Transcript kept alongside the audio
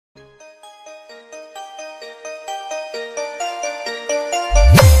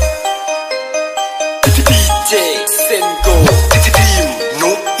เจเซนโกทีม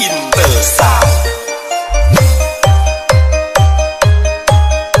นุอินเตอร์ซาว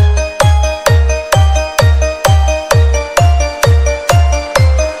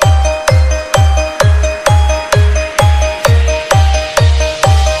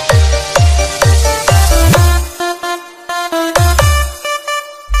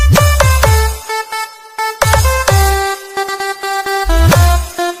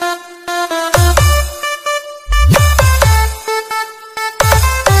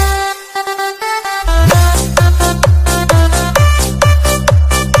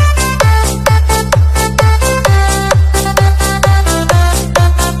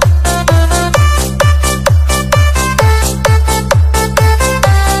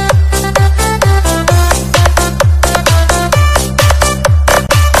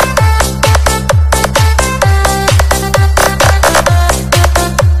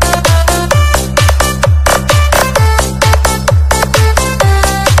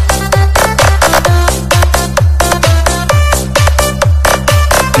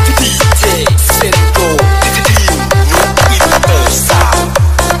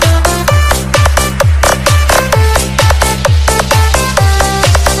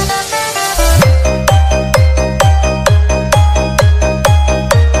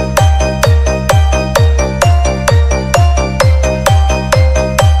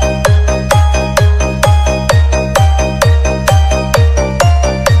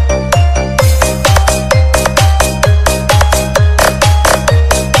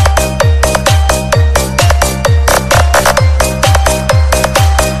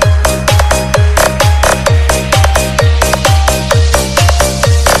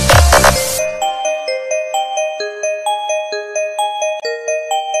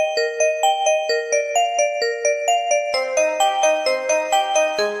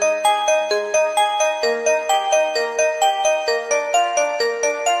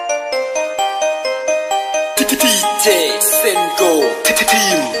ทีเจเซนโกที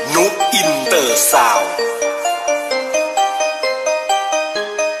มนุอินเตอร์ซาว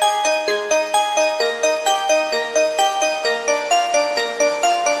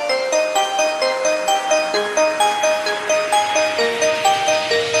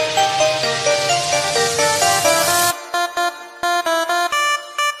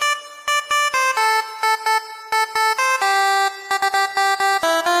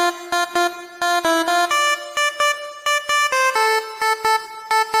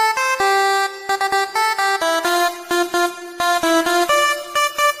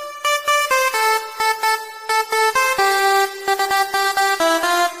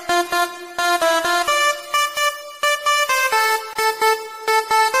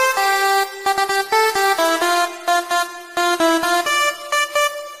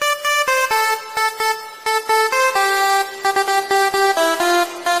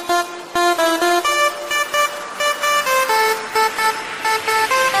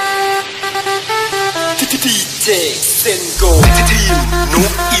ทีเจเซนโกทีมนุ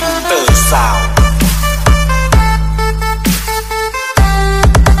อินเตอร์ซาว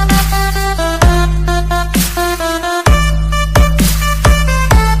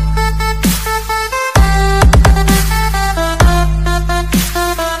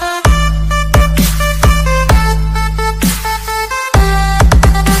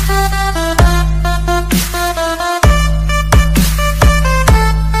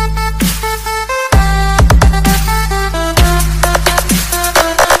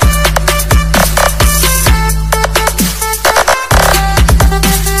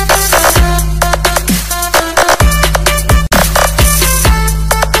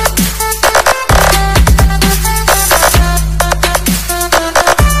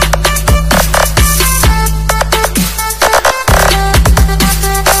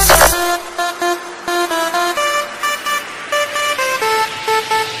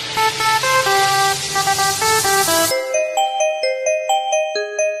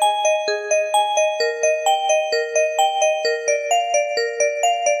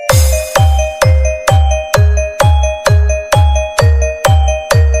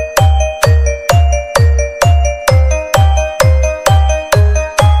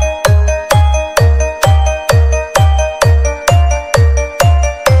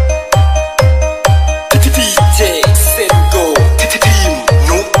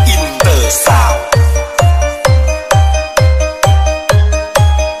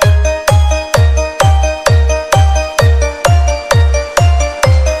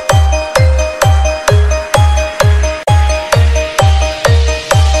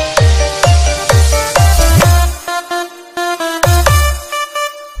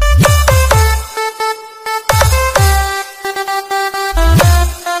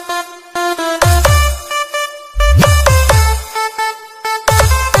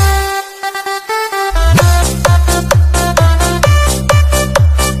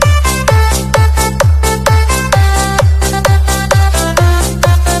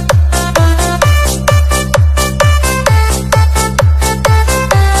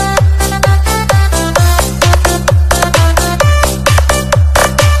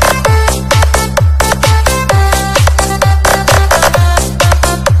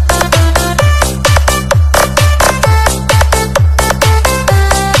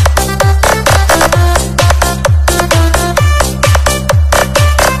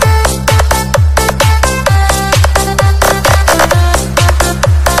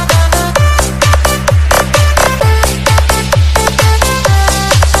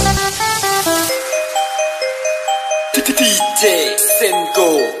เจเซนโก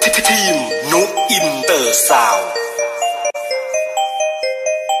ทีมนุอินเตอร์ซาวด์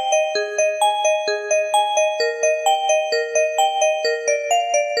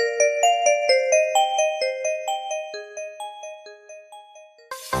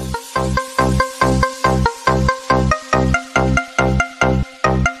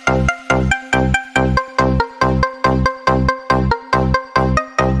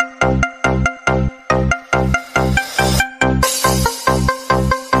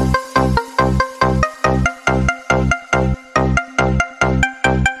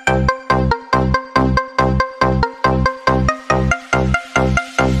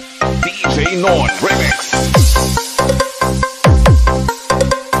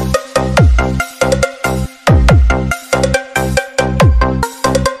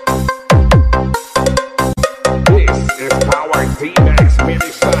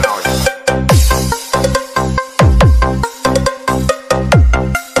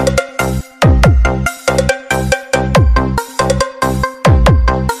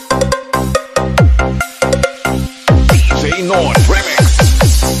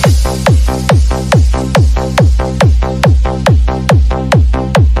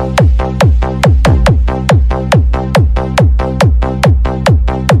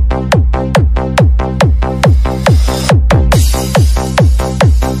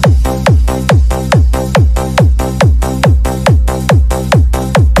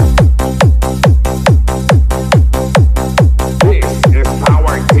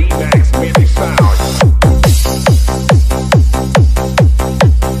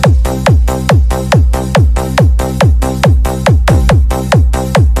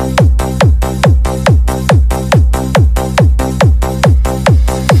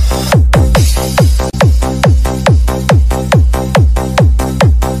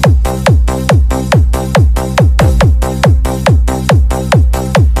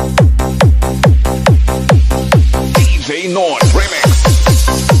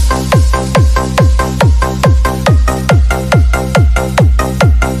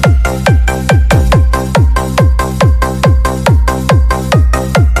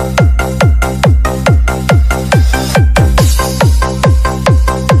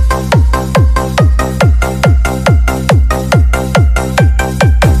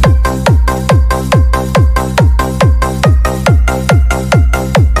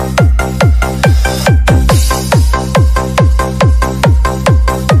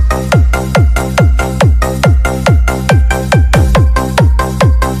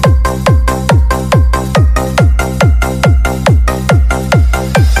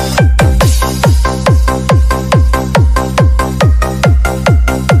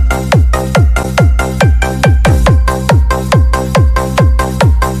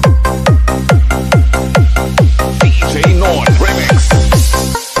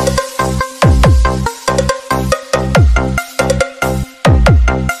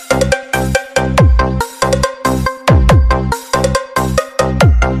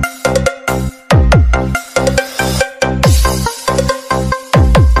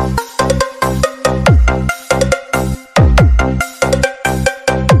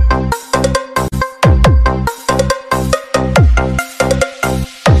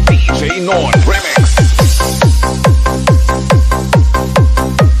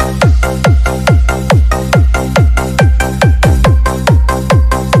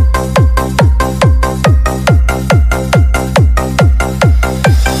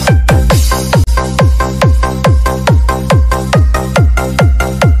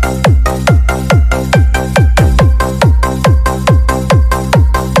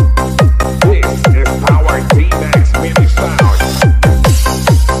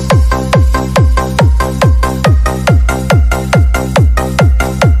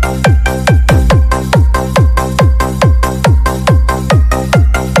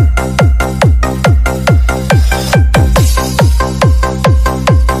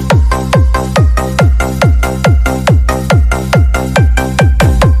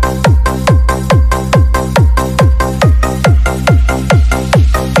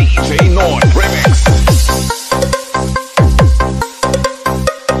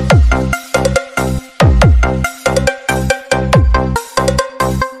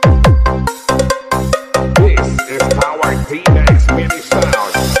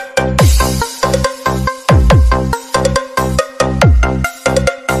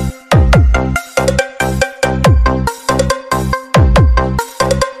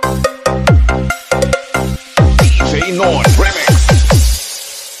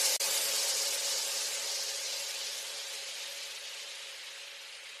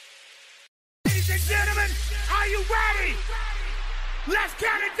Ladies and gentlemen, are you ready? Let's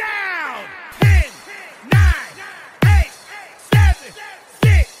count it down. 10, 9, 8, 7,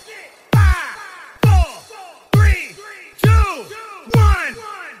 6, 5, 4, 3, 2, 1.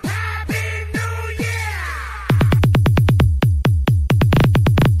 Happy New Year!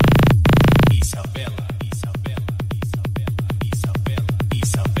 Isabella, Isabella, Isabella, Isabella,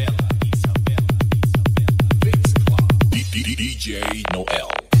 Isabella, Isabella, Isabella, Mix Club. DJ Noel.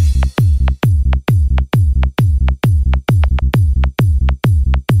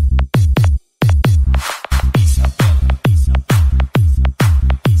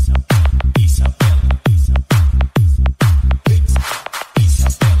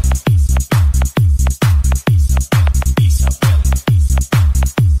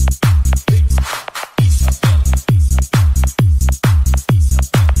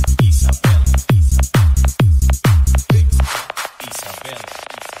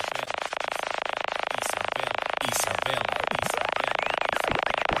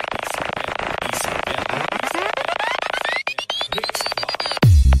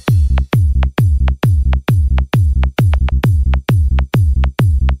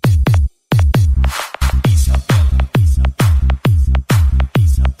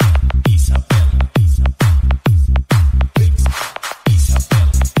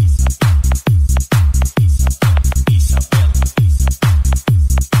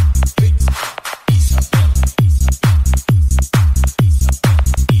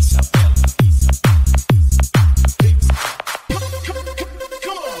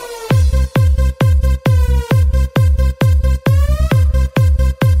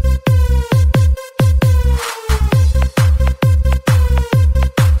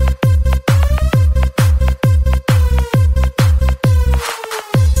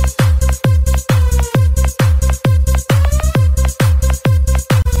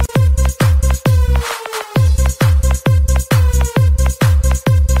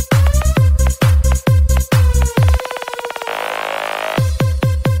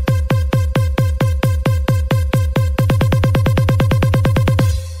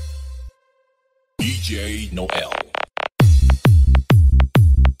 DJ Noel.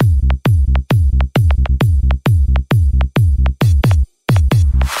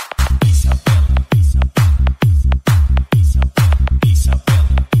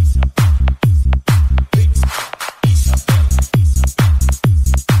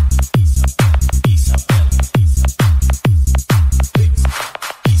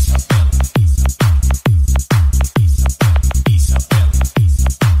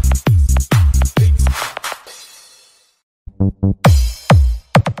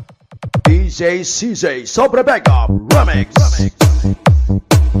 DJ CJ Sobre Backup Remix.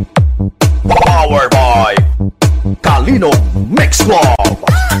 Power by Kalino Mix Club.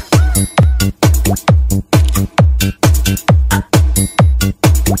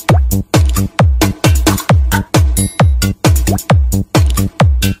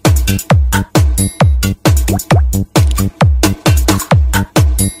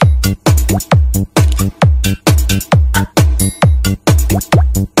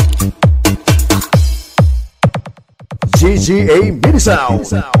 GGA Mini Sound.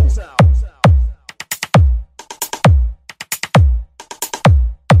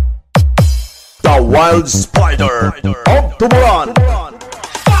 The Wild Spider of Tuburan.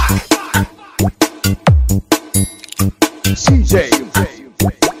 CJ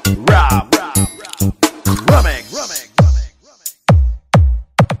Ram Remix.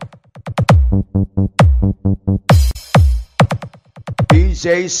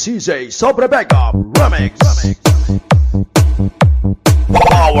 DJ CJ Sobre Backup Remix.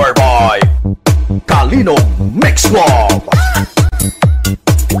 Power by Kalino Mix Club.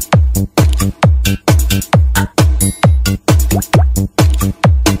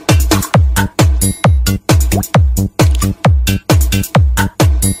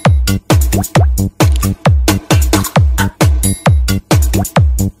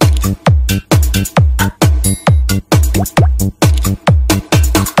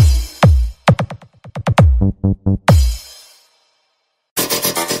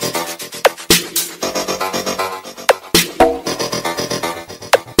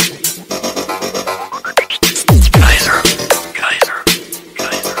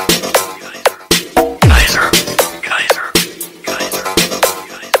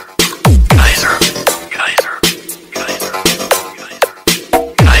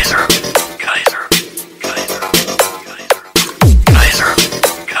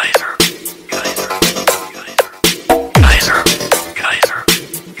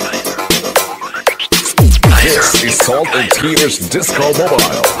 Salt and Tears Disco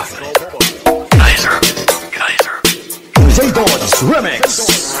Mobile. Dodge Remix.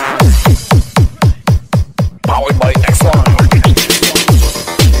 Powered by X-Line.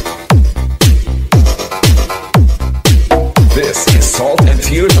 This is Salt and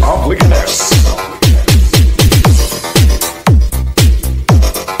Tears of Wickedness.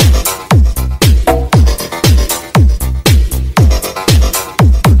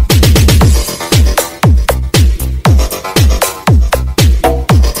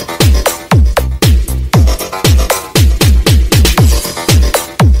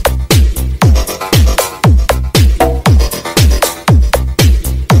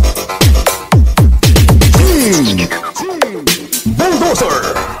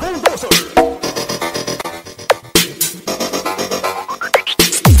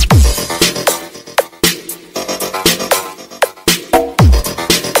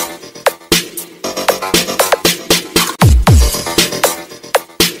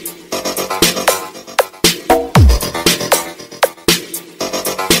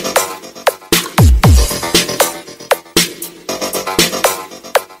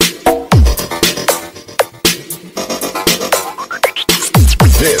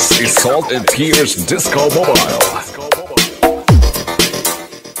 This is Salt and Tears Disco Mobile.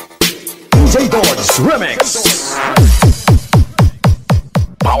 DJ Dodge Remix.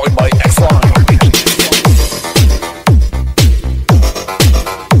 Powered by X-Line.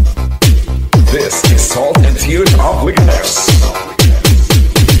 This is Salt and Tears of Wickedness.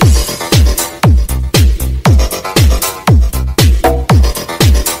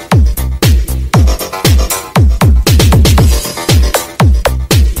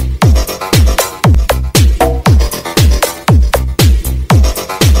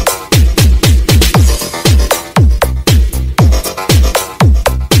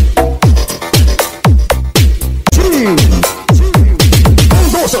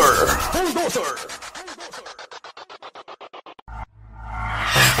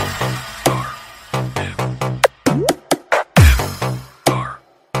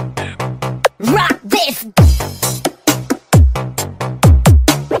 Rock this!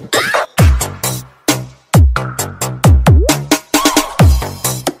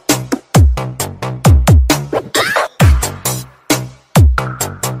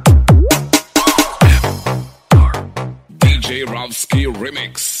 DJ Rovsky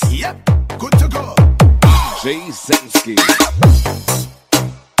Remix. Yep, good to go. Jay Zensky.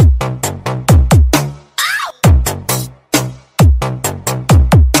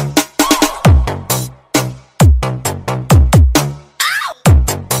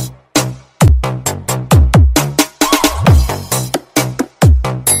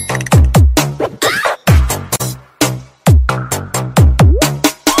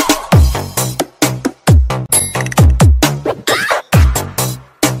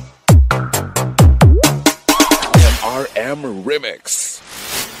 RM Remix.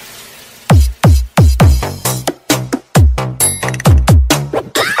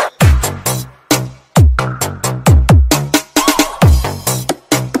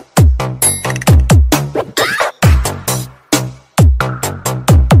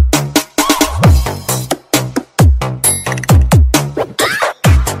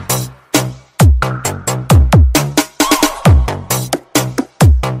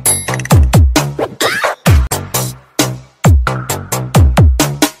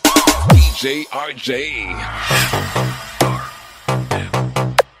 JRJ.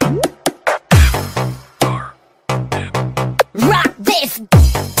 Rock this!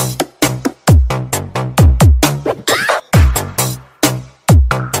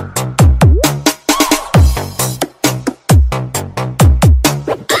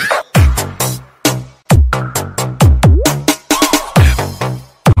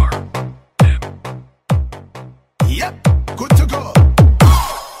 Yep, good to go.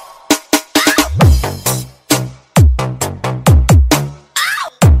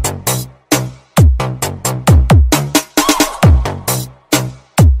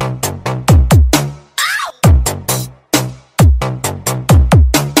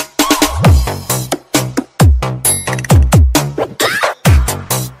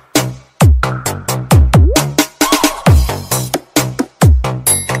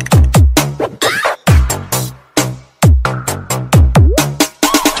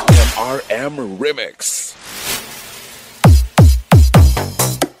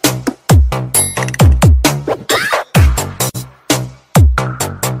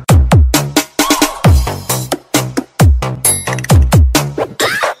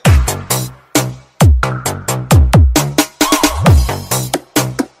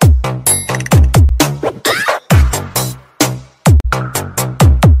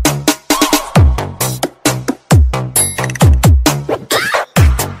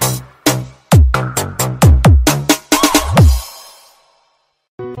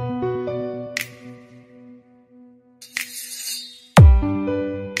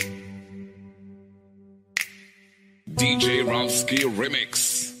 DJ Ravsky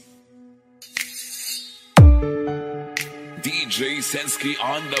Remix. DJ Sensky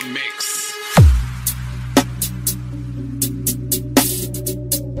on the mix.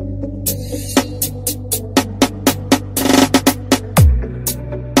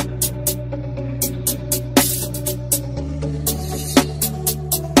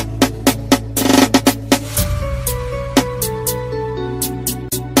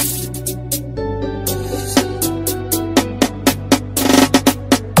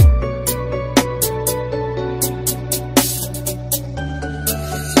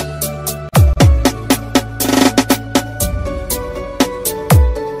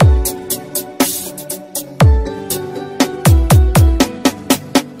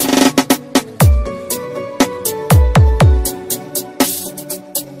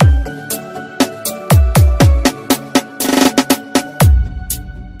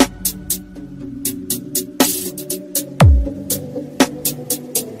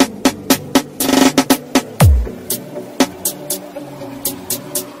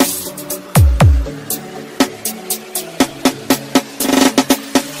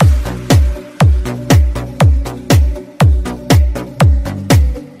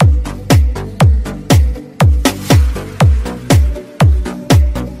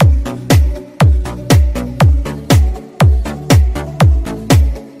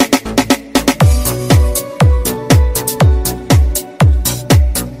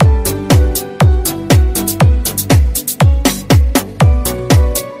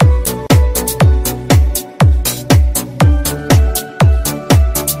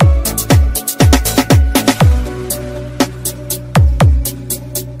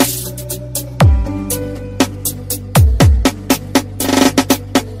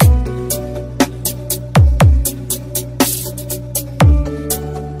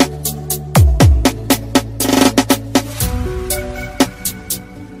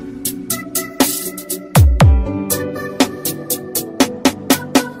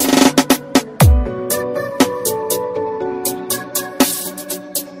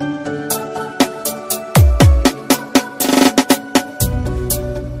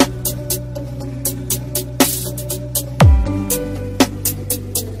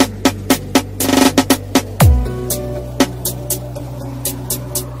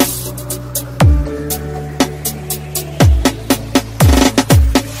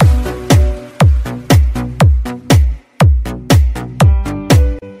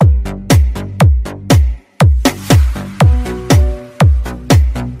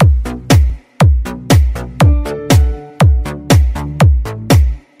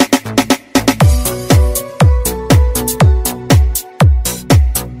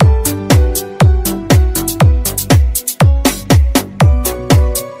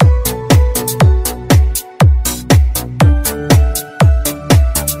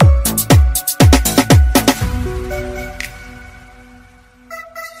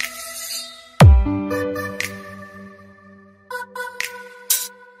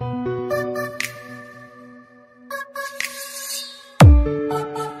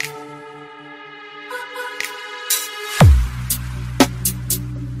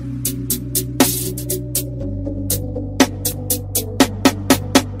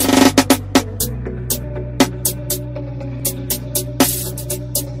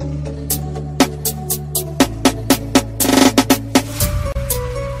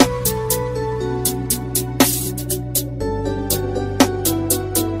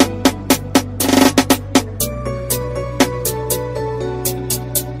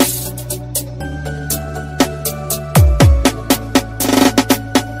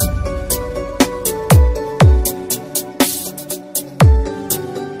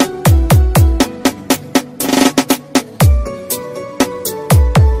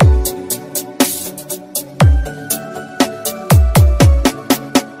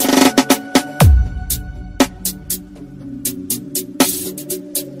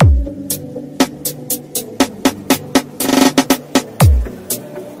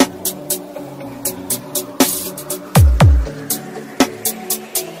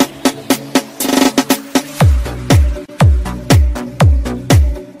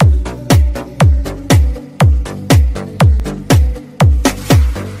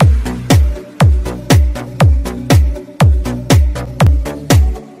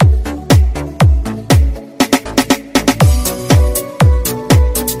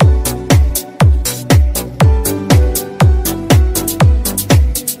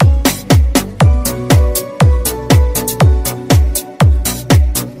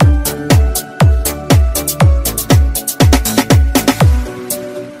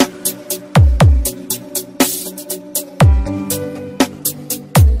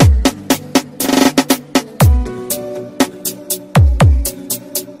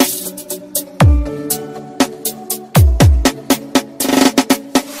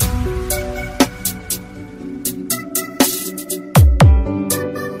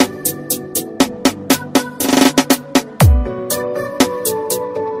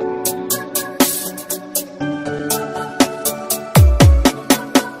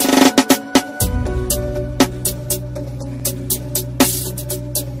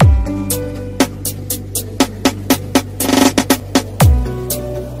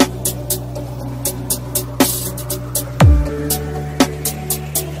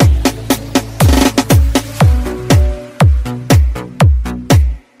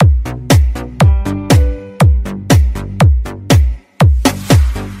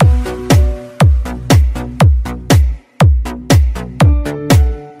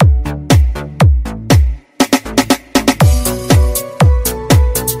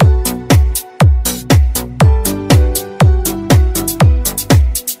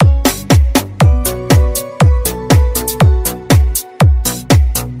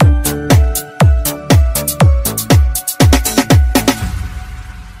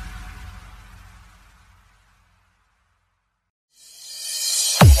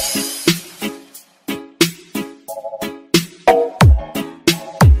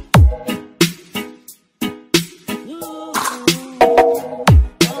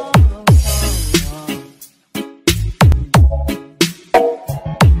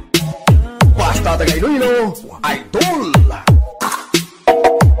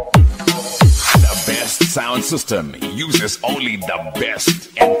 sound system uses only the best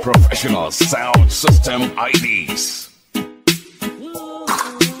and professional sound system IDs.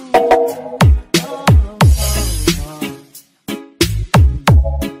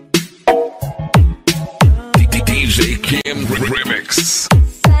 DJ Kim Remix.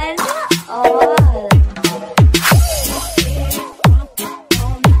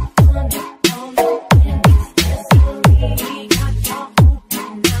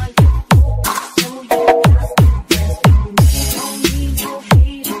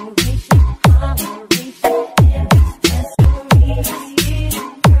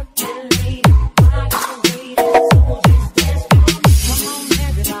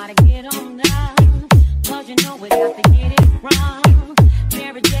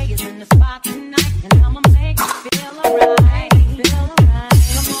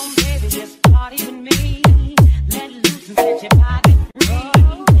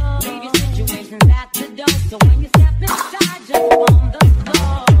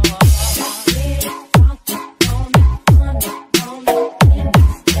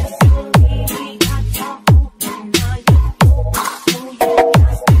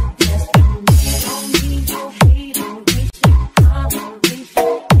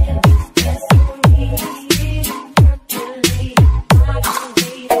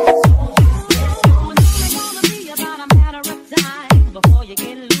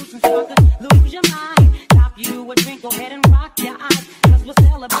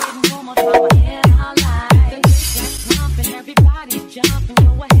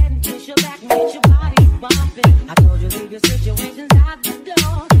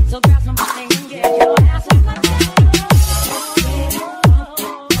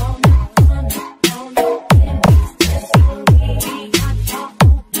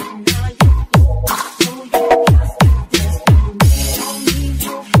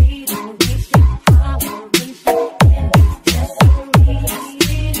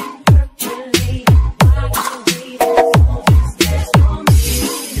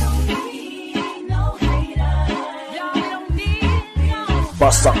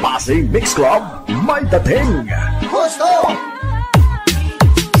 Basta Pasig Mix Club, may dating. Gusto!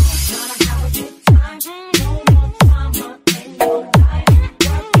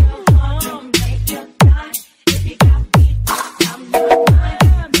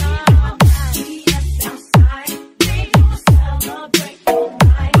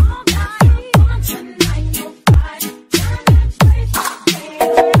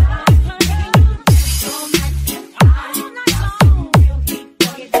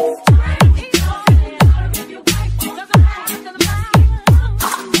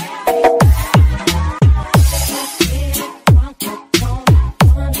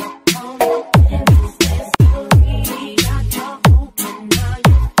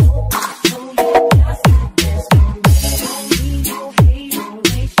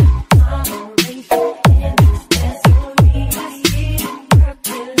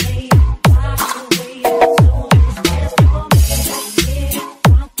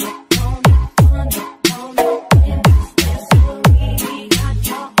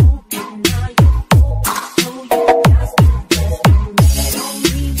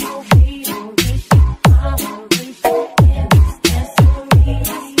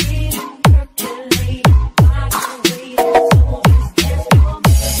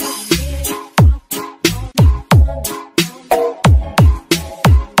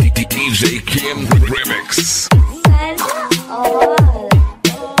 DJ Kim Remix.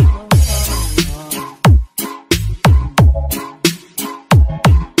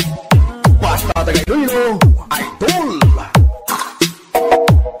 Basta Tagayloy, Idol.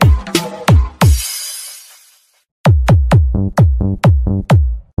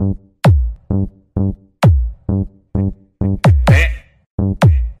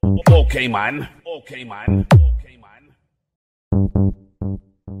 Okay, man. Okay, man. Okay, man.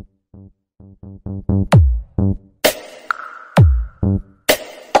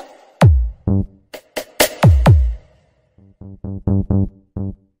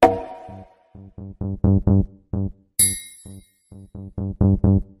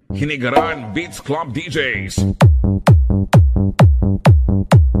 Hinigaran Beats Club DJs.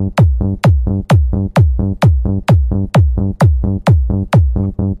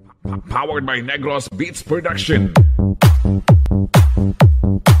 Powered by Negros Beats Production.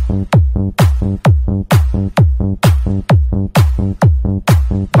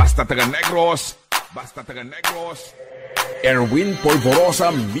 Basta taga Negros. Basta taga Negros. Erwin Polvorosa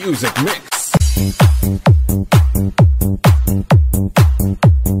Music Mix.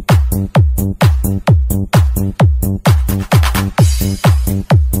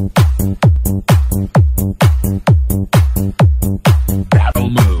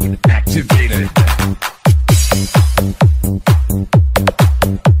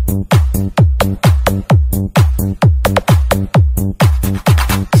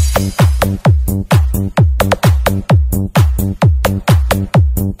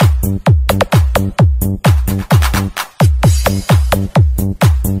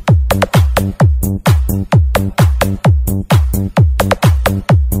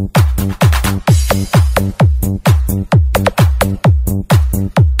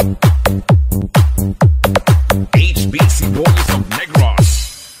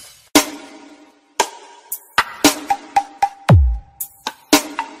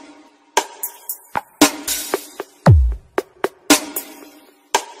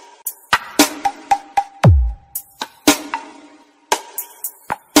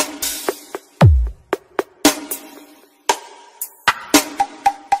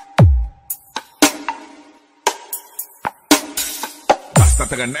 Basta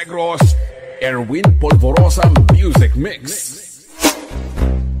Taga Negros, Erwin Polvorosa Music Mix.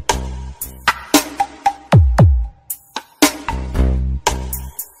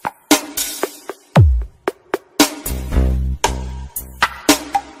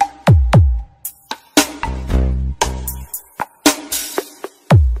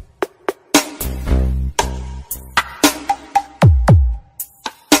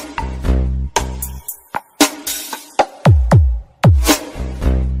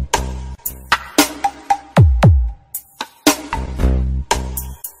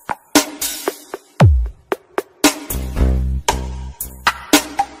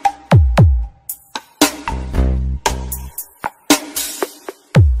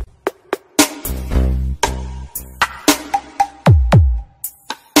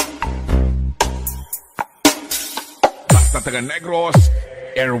 Taga Negros,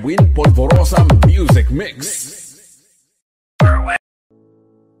 Erwin Polvorosa Music Mix.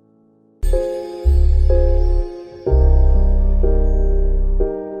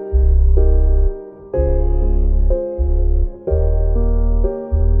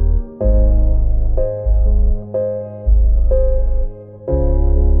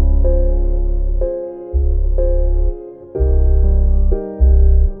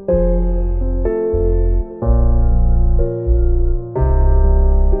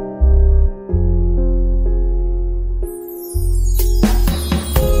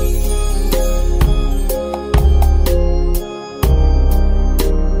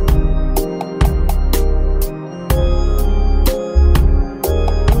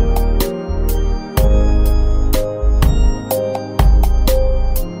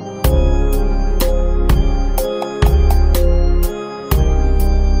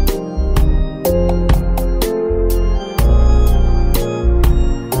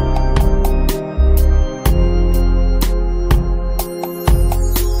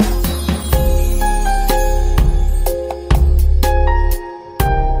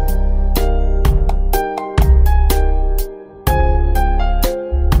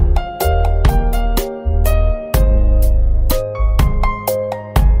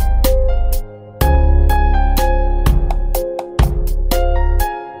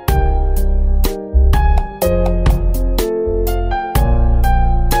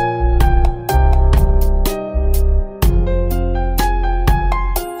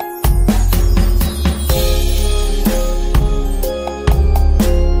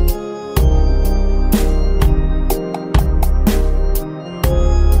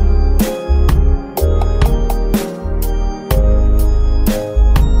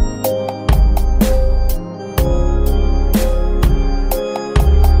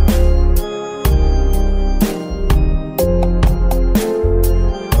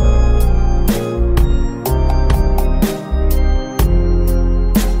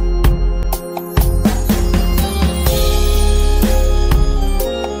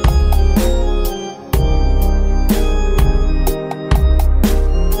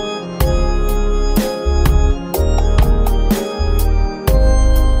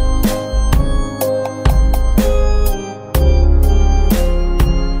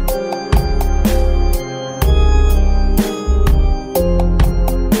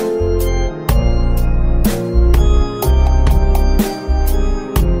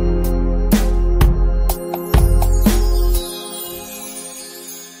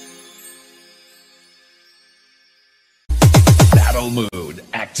 Mode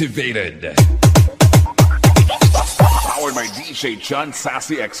activated. Powered by DJ John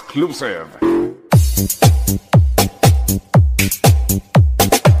Sassy Exclusive.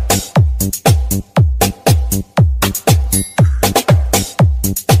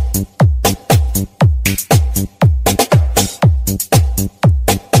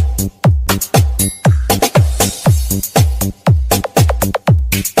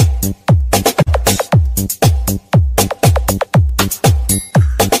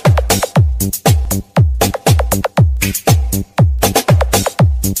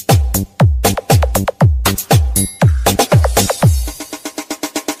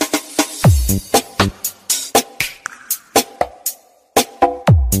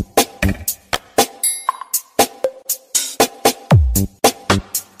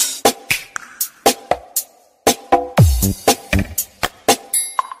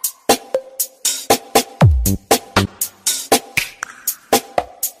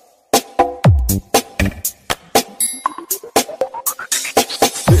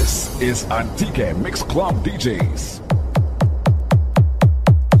 Is Antique Mix Club DJs.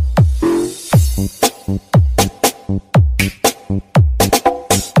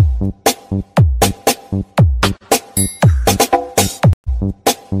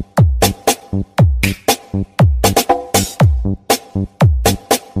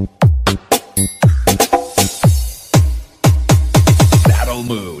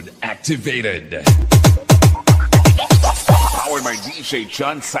 Battle mode activated. Powered by DJ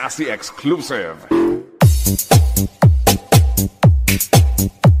John Sassy exclusive.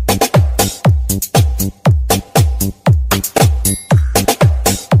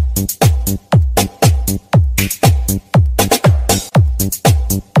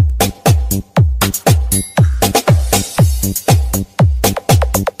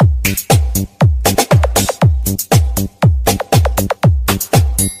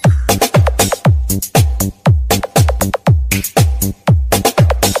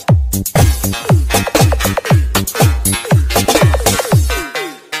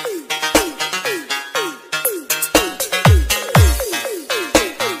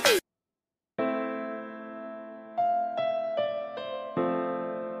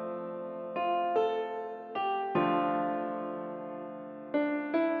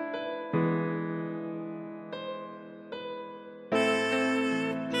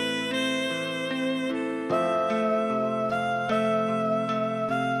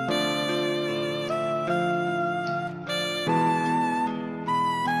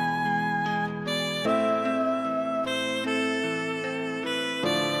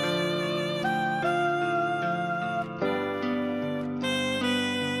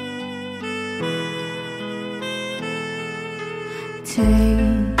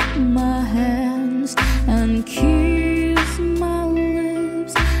 Take my hands and kiss my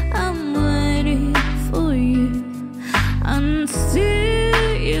lips. I'm waiting for you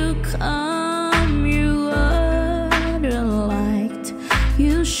until you come. You are the light,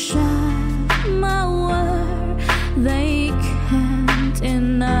 you shine my world. They can't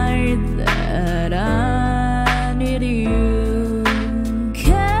deny that I need you.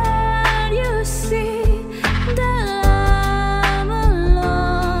 Can you see that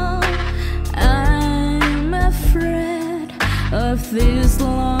of this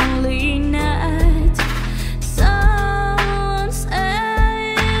lonely night? Someone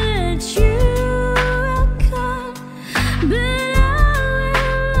said that you will come, but I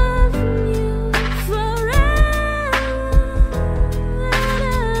will love you forever.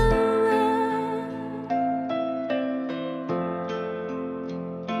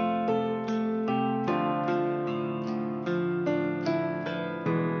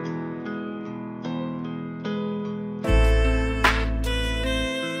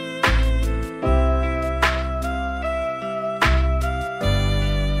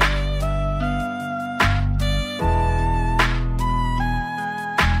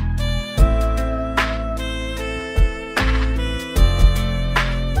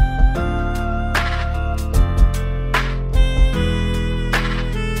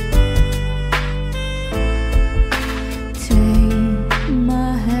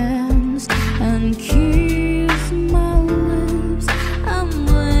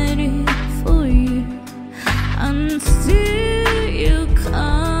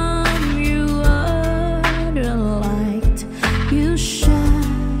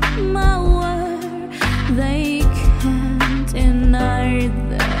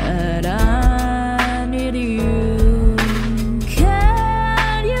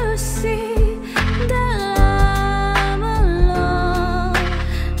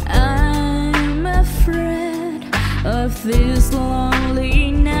 This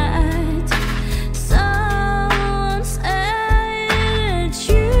lonely night, someone said that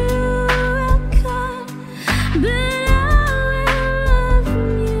you will come, but I will love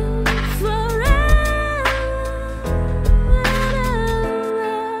you forever.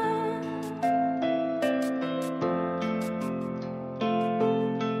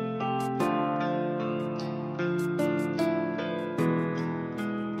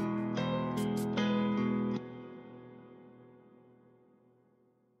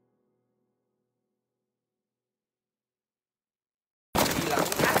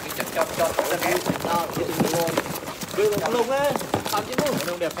 Lùng á, tao chứ luôn.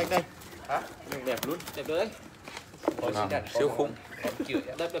 Lùng đẹp đây. Hả? Lùng đẹp luôn. Đẹp đấy. Siêu khủng.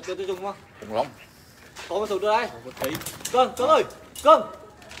 Đẹp cho tôi dùng không? Khủng lắm. Có một số đưa đây. Cưng ơi,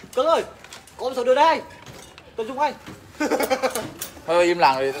 Cưng ơi, có một số đưa đây. Tôi dùng anh. Thôi im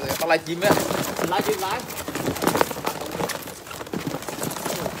lặng rồi, tao live stream á. Live stream lại.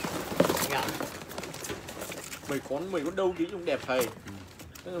 Mày con đâu chứ dùng đẹp thầy.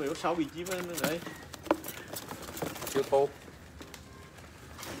 Mày có 6 bị chim đấy. Chưa khô.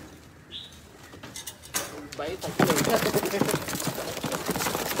 Bảy tao thử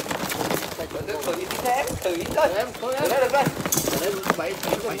đi thế, thử đi thôi. Em thôi em. Được rồi. Đây bảy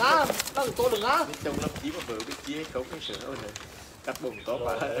đừng ngã, tao tôi đừng ngã. Trong lâm chí mà vừa biết chia không cái sữa rồi. Cắt bùng tốt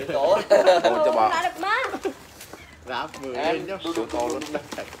bà. Tổ cho bà. Rạp 10 em chứ. siêu to luôn.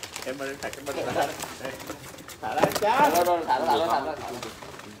 Em ơi thả cái bình ra. Thả ra cha. Rồi thả ra.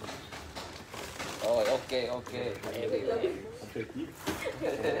 Rồi ok.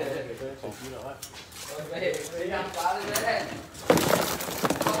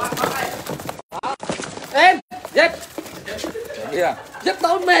 Em, dép. Kìa, Dép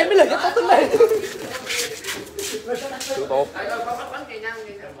tao mềm mới là dép tao tính mềm. siêu to.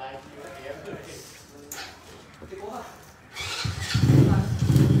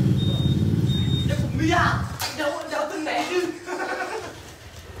 Dép của Mia. Dạo tính mẹ chứ.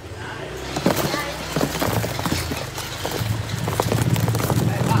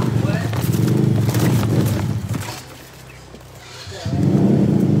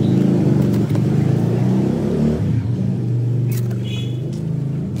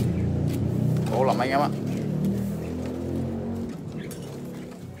 To lắm anh em ạ.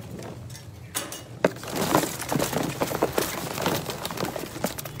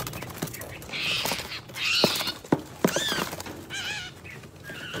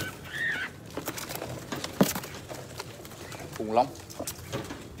 Khủng long.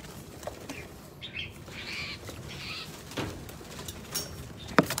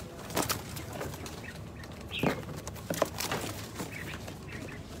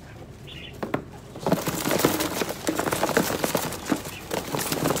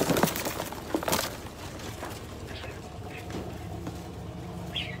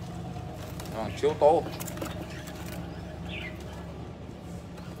 Siêu to.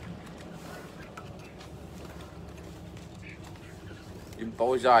 Chim to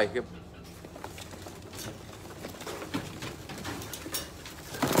dài khiếp.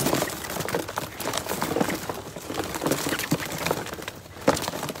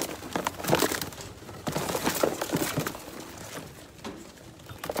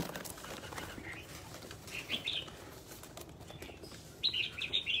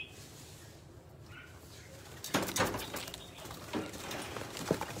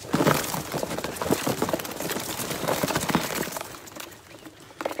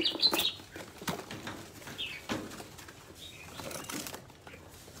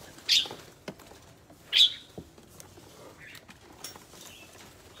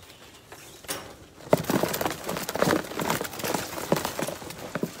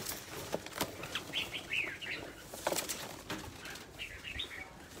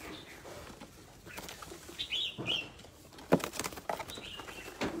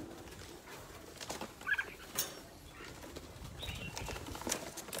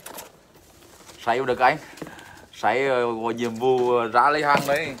 Sấy được anh. Sấy có nhiệm vụ ra lấy hàng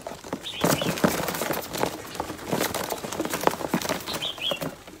đấy.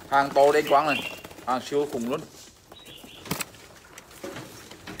 Hàng to đen quang này. Hàng siêu khủng luôn.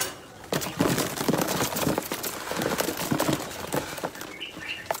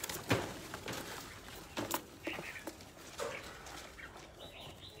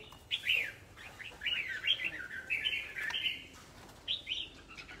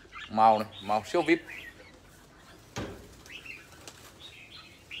 Màu này, màu siêu vip.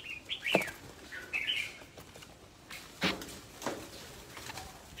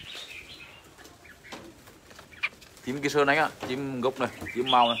 Chim kia sơn anh ạ, chim gốc này,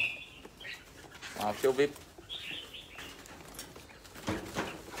 chim màu này. Màu siêu vip.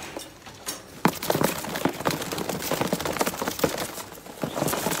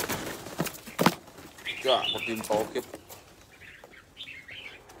 Một chim to kiếp.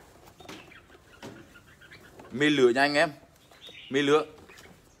 Mi lửa nha anh em. Mi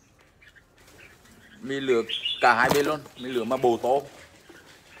lửa cả hai bên luôn. Mi lửa mà bồ to.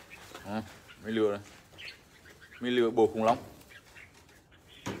 Mi lửa này. Mi lửa bồ khủng long.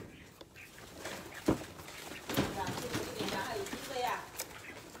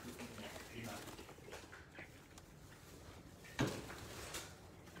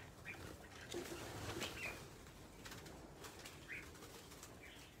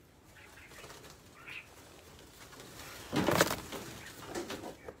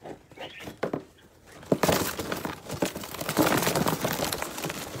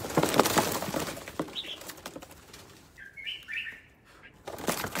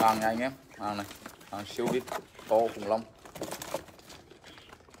 Hàng nha anh em, hàng này, hàng siêu vip to khủng long.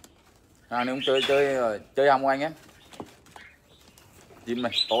 Hàng này cũng chơi hàng của anh em. Chim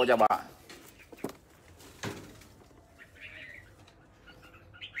này to cho bà.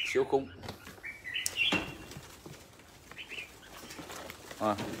 Siêu khủng.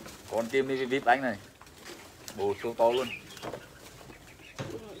 Con chim đi vip đánh này, bồ siêu to luôn.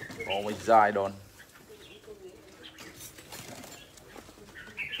 Có mấy dài đòn.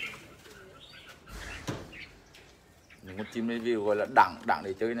 một chim review gọi là đẳng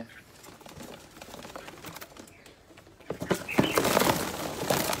để chơi này.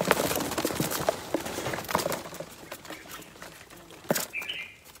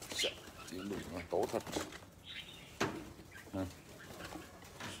 Chim đỉnh là tốt thật.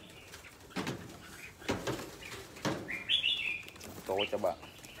 Tốt cho bạn.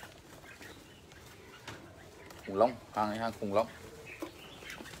 Khủng long, hàng này hàng khủng long.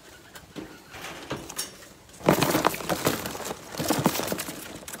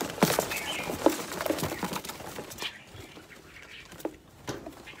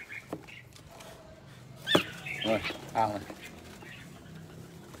 Rồi, hàng này.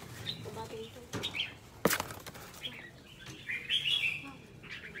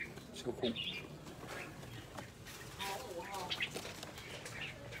 Siêu khủng.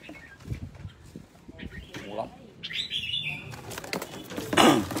 Khủng lắm.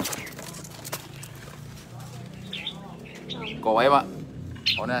 Có em ạ.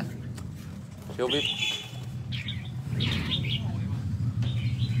 Có này. Siêu vip.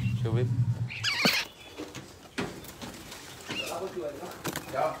 Siêu vip.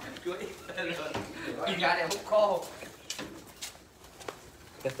 Chuối. Nhìn ra để hút khô.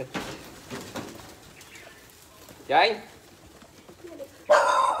 Chị anh.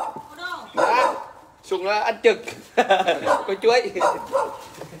 Dạ. Sùng ăn trực. Có chuối.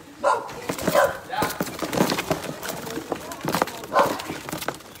 Dạ.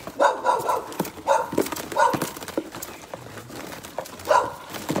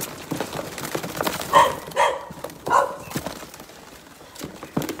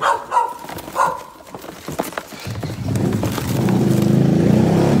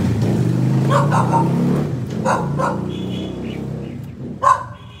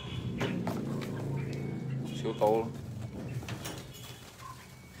 Siêu to luôn.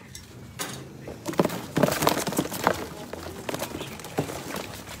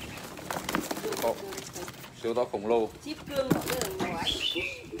 Siêu to khổng lồ.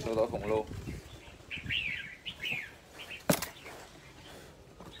 Siêu to khổng lồ.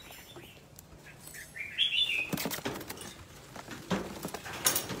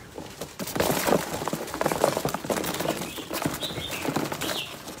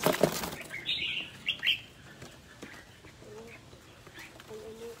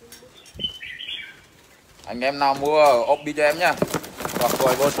 Anh em nào mua ốp đi cho em nhá. Hoặc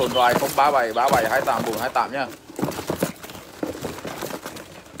gọi vô số điện thoại 037 37 28 428 nhá.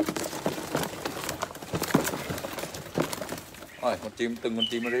 Rồi, con chim từng con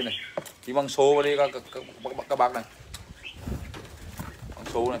chim ở đây này. Chim bằng số vào đi các bác này. Bằng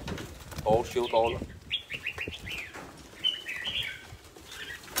số này. To siêu to luôn.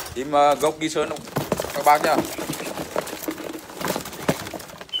 Chim gốc ghi sơn các bác nhá.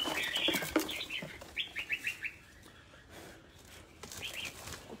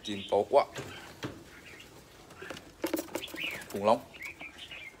 Chim to quá. Khủng long.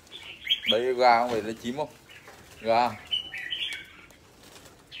 Đấy gà không phải là chim không? Gà.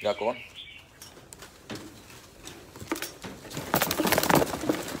 Gà con.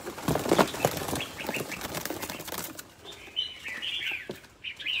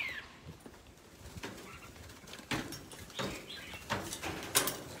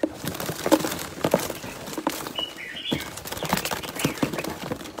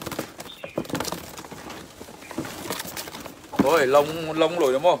 Thôi lông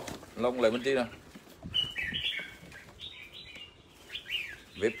lồi đúng không? Lông lấy bên chi nào.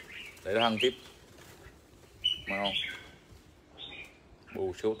 Vip. Đấy là hàng vip. Màu.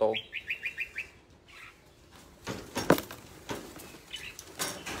 Bù siêu to.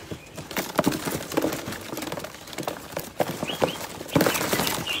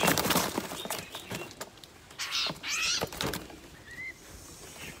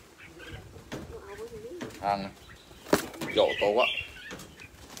 Hàng này. Dỗ to quá.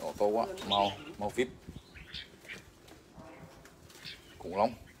 Dỗ to quá. Màu vip. Khủng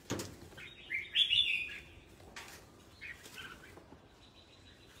long.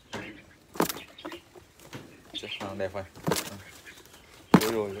 Hàng đẹp này.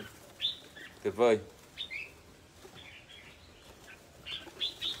 Ôi rồi luôn. Tuyệt vời.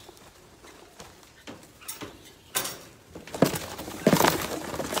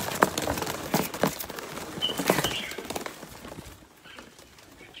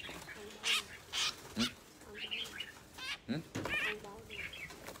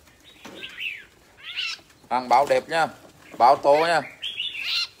 Hàng báo đẹp nhá. Báo to nhá.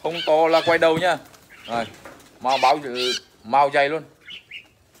 Không to là quay đầu nhá. Rồi. Màu dày luôn.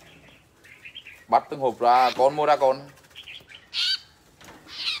 Bắt từng hộp ra con mua ra con.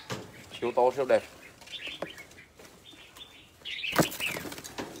 Siêu to siêu đẹp.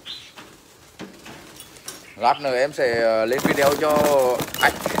 Lát nữa em sẽ lên video cho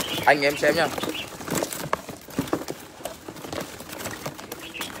anh em xem nha.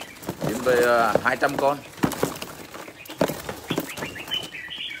 Kiếm về 200 con.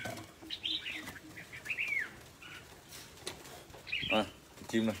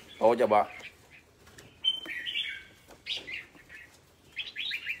 Chim này, to cho bà.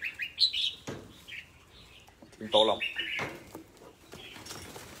 Chim to lắm.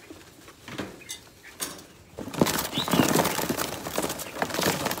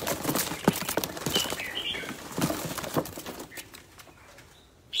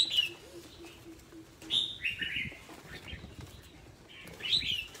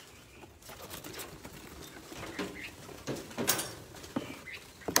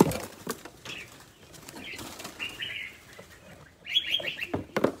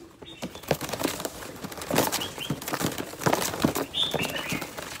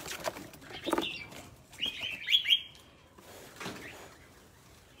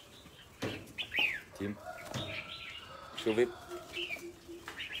 Chim siêu vip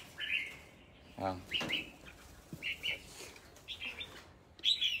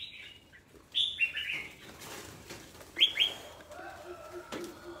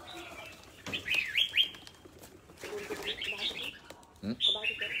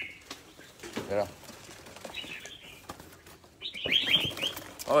Được rồi.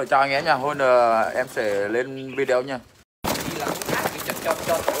 Ôi, chào anh em nha, hôm em sẽ lên video nha.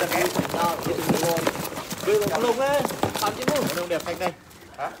 Lùng ấy, tao chứ luôn. Lùng đẹp xanh đây.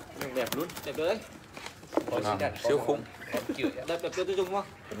 Hả? Lùng đẹp luôn, đẹp đấy. Siêu khủng. Đẹp cho tôi dùng không?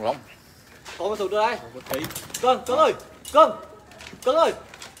 Khủng lắm. Có một số đưa đây. Cưng ơi, Cưng ơi,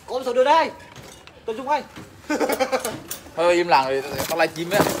 có một số đưa đây. Tôi dùng anh. Thôi im lặng rồi, tao live chim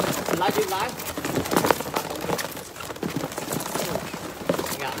á. Live chim lái.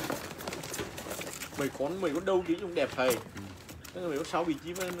 Mày con đâu tí dùng đẹp thầy. Mày có 6 vị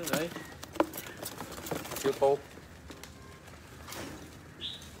chim đấy. Siêu tô.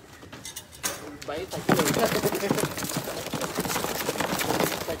 Bấy tay từ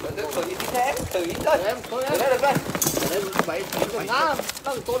từ ít thôi em thôi em được đây bấy đừng ngã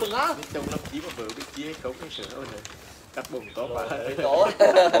nó tôi đừng ngã trong lâm chí mà vừa biết chia cấu cái sữa rồi cắt bùng có bà Tô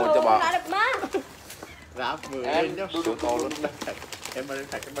cho bà. ráp vừa lên nhá Siêu to luôn. em mà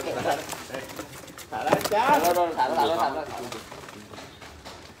thả cái bánh thả ra cha thả ra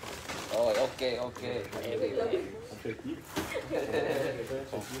rồi ok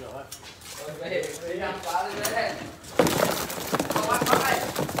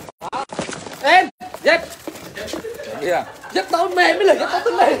em dép dép tao mềm mới là dép tao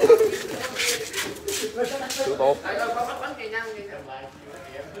tính mềm Siêu tô.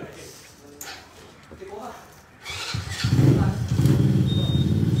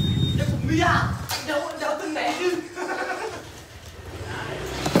 dép của Mia đâu tính mềm chứ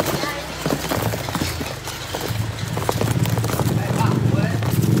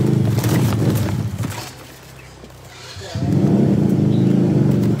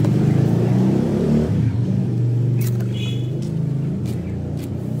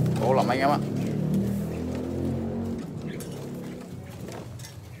Tô lắm anh em ạ.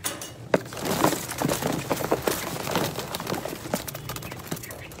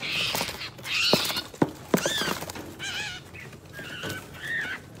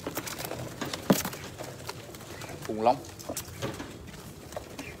 Khủng long.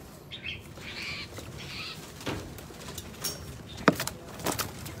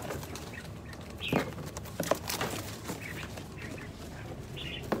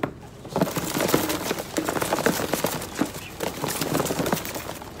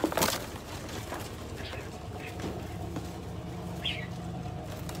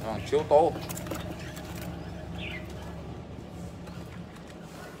 Siêu tô.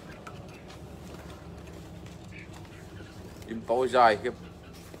 Chim to dài khiếp.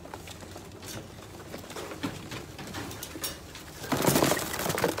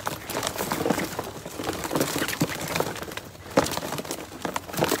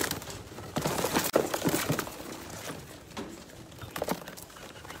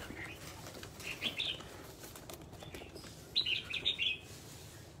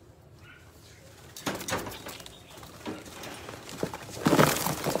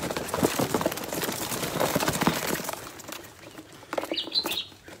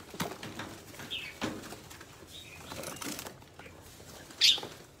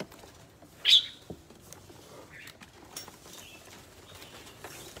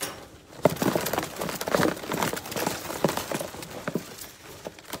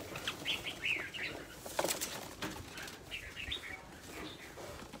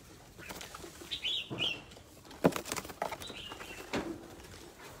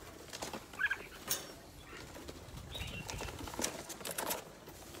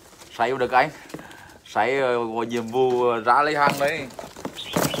 Sấy được anh. Sấy có nhiệm vụ ra lấy hàng đấy.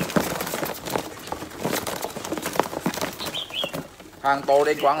 Hàng to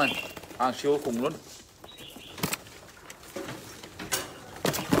đến quang này. Hàng siêu khủng luôn.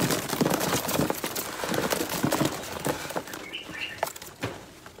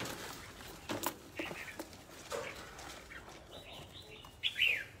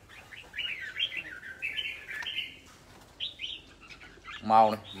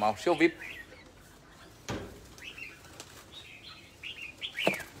 Màu này, màu siêu vip.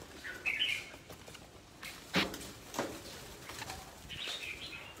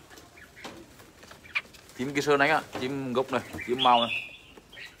 Chim cái sơn anh ạ, chim gốc này, chim màu này.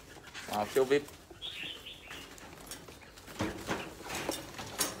 Màu siêu vip.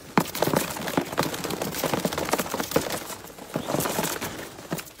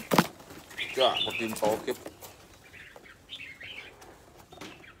 Chà, một chim to kiếp.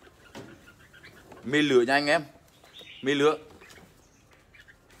 Mì lửa nha anh em. Mì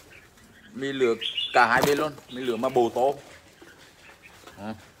lửa cả hai bên luôn. Mì lửa mà bồ to.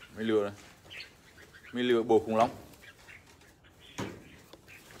 Mì lửa này. Mì lửa bồ khủng long.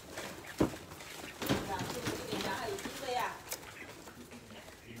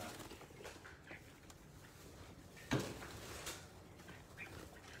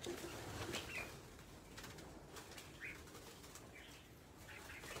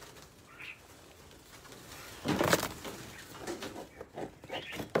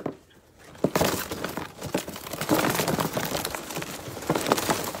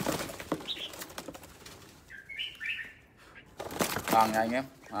 Hàng nha anh em,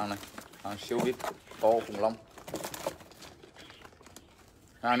 hàng này, hàng siêu vip, to khủng long.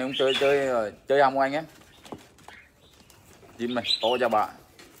 Hàng này cũng chơi hàng của anh em. Chim này, to cho bà.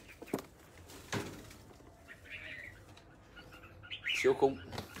 Siêu khủng.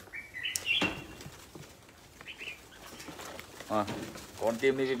 Con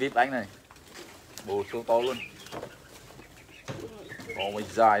chim đi vip anh này, bồ siêu to luôn. Có một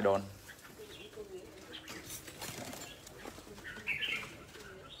dài đòn.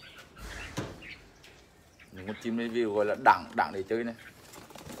 Một chim review gọi là đẳng để chơi này.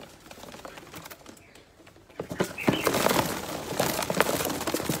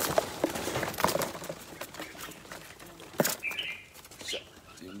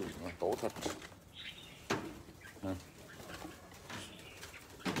 Chim đủ nó tốt thật.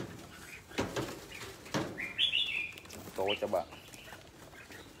 To cho bạn.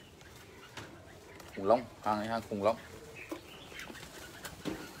 Khủng long, hàng này hàng khủng long.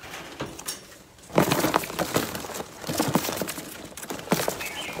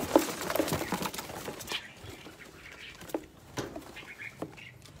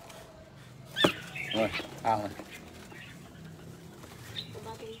 Rồi, hàng này.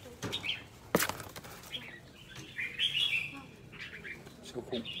 Siêu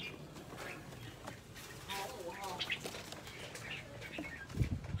khủng.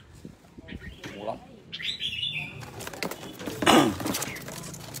 Khủng lắm.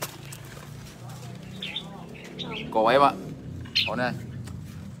 Có em ạ. Có này.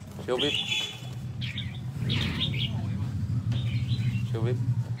 Siêu vip. Siêu vip.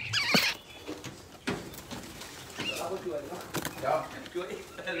 Chuối.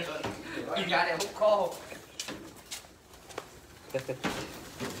 Nhìn ra để hút khô.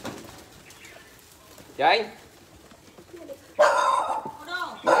 Chị anh.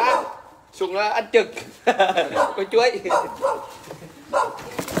 Dạ. Xuống ăn trực. Có chuối.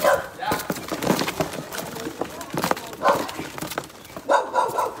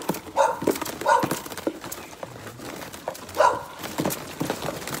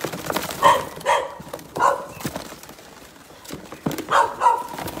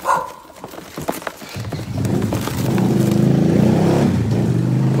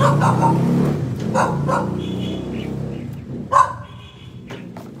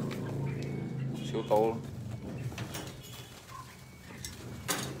 Siêu to luôn.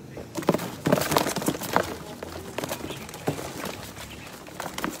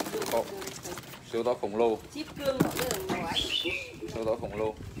 Siêu to khổng lồ. Siêu to khổng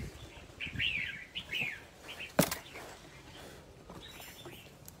lồ.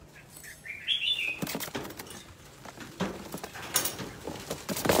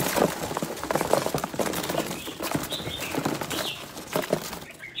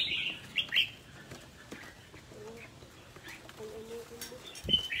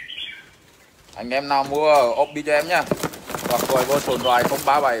 Anh em nào mua ốp đi cho em nhá. Hoặc gọi vô số điện thoại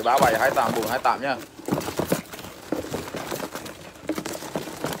 037 37 28 428 nhá.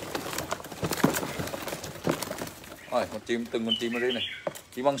 Rồi, từng con chim ở đây này.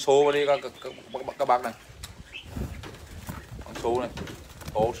 Chỉ bằng số vào đi các bác này. Bằng số này.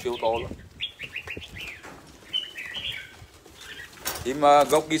 To siêu to luôn. Chim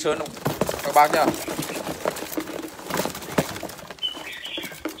gốc ghi sơn các bác nhá.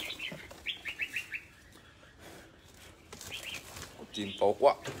 Chim to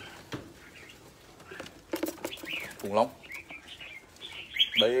quá. Khủng long.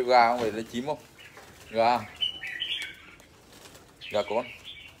 Đấy gà không phải là chim không? Gà. Gà con.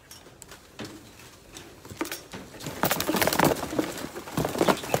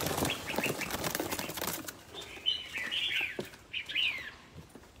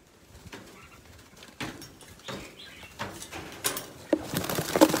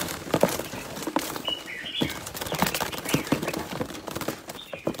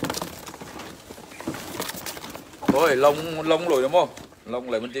 Thôi lông lồi đúng không? Lông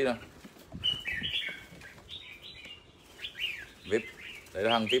lấy bên chi nào. VIP. Đấy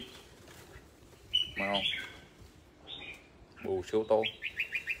là hàng VIP. Màu. Bù siêu to.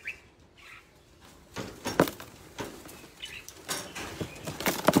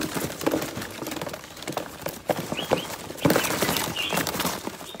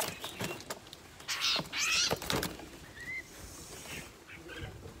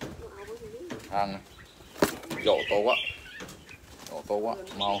 Hàng này. Dỗ to quá. Dỗ to quá.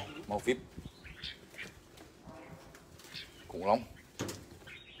 Màu VIP. Khủng long.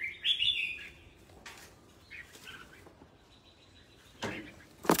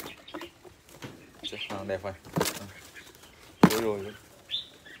 Hàng đẹp rồi. Rồi.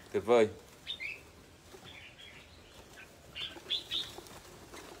 Tuyệt vời.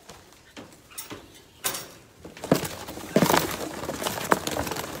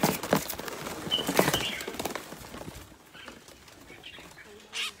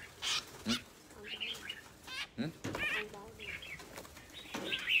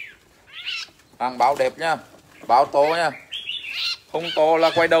 Hàng báo đẹp nhá, báo to nhá, không to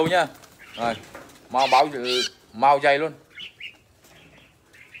là quay đầu nhá. Rồi, màu dày luôn,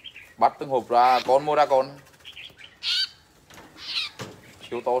 bắt từng hộp ra con mua ra con,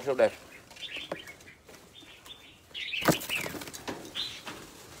 siêu to siêu đẹp.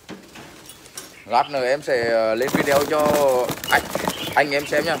 Lát nữa em sẽ lên video cho anh em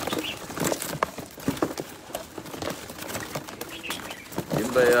xem nhá. Đến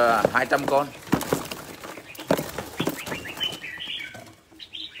về 200 con.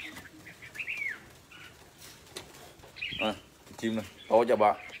 Chim này to cho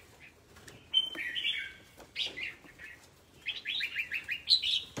bà.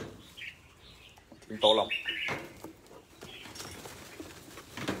 Chim to lắm.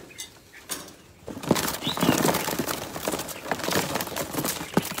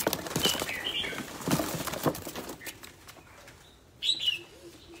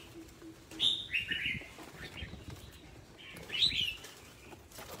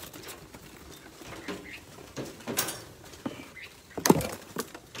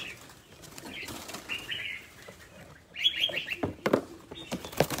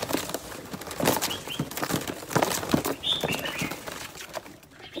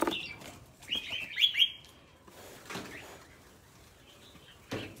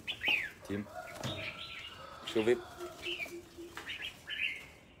 Chim siêu VIP.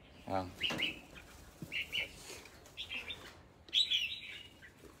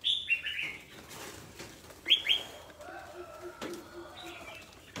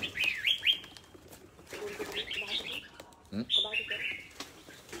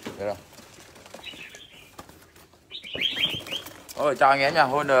 Đây rồi. Ôi chào anh em nha,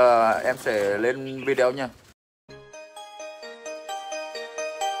 hôm em sẽ lên video nha.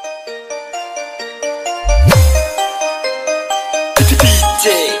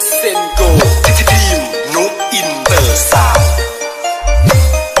 DJ Sengo Team Noob Inter Sound.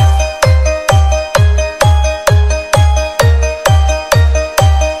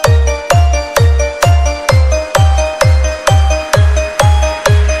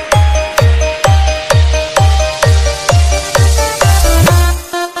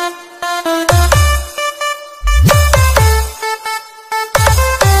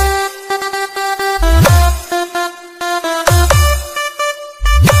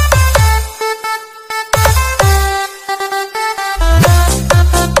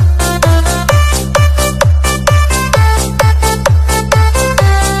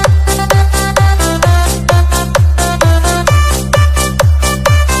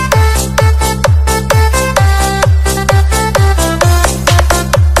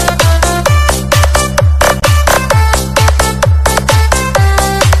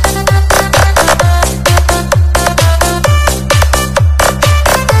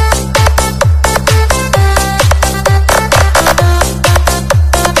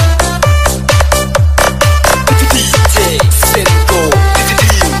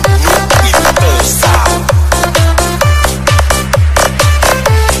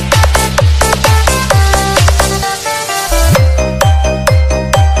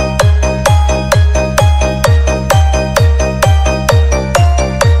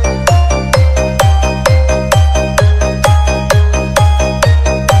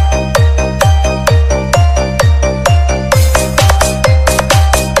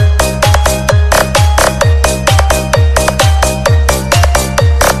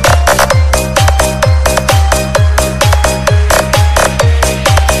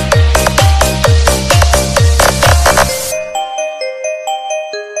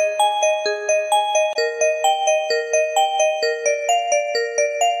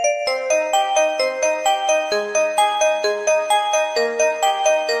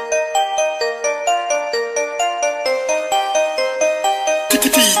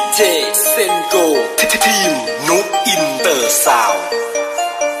 ทีเจเซนโกทีมนุกอินเตอร์ซาว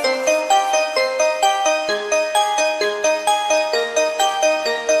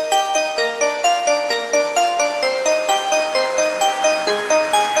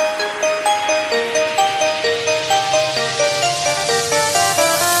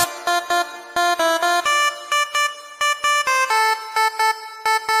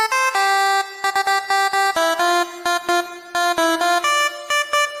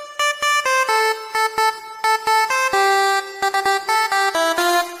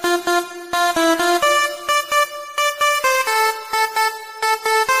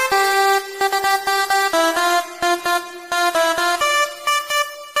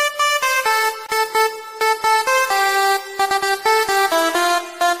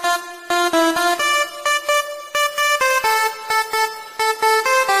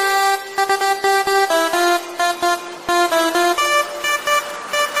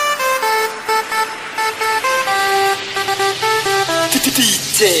ที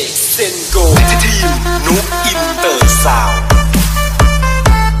เจเซนโกทีมนุกอินเตอร์ซาว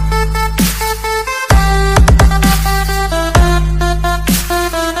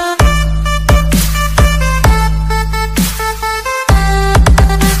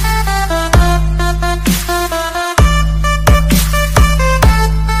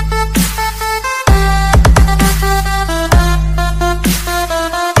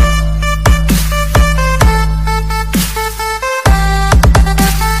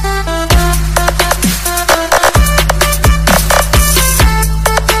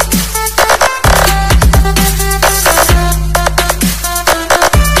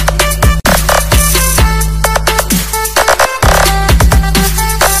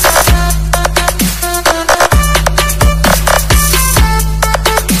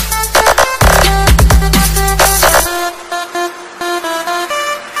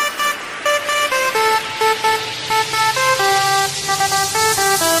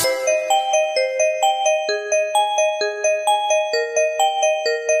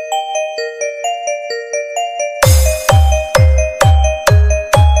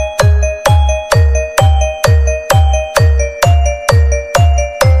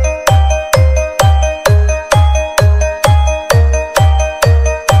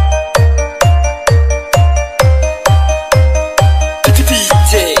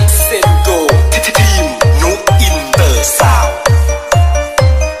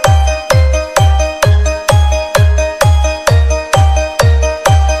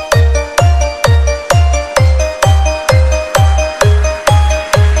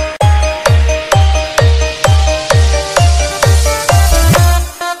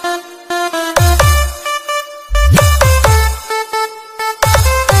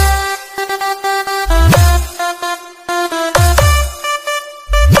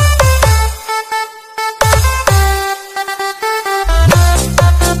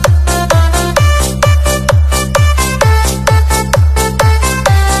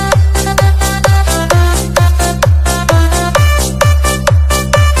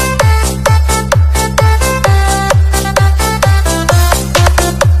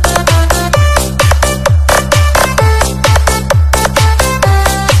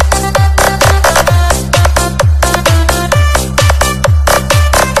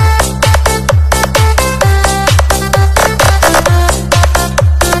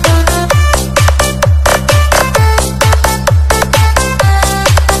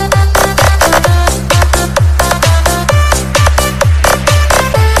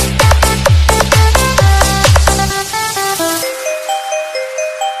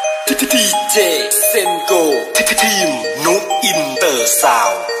ทีเจเซนโกทีมนุกอินเตอร์ซา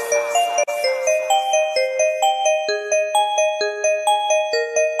ว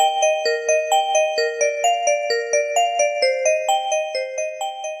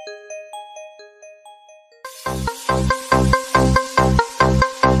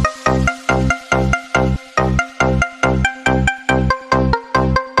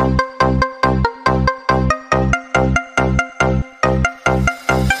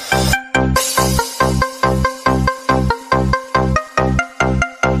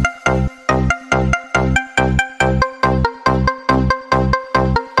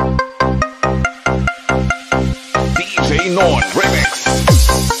North Remix.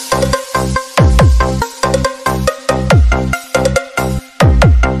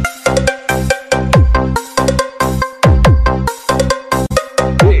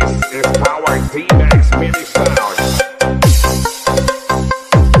 This is Power T-Max MIDI Sound.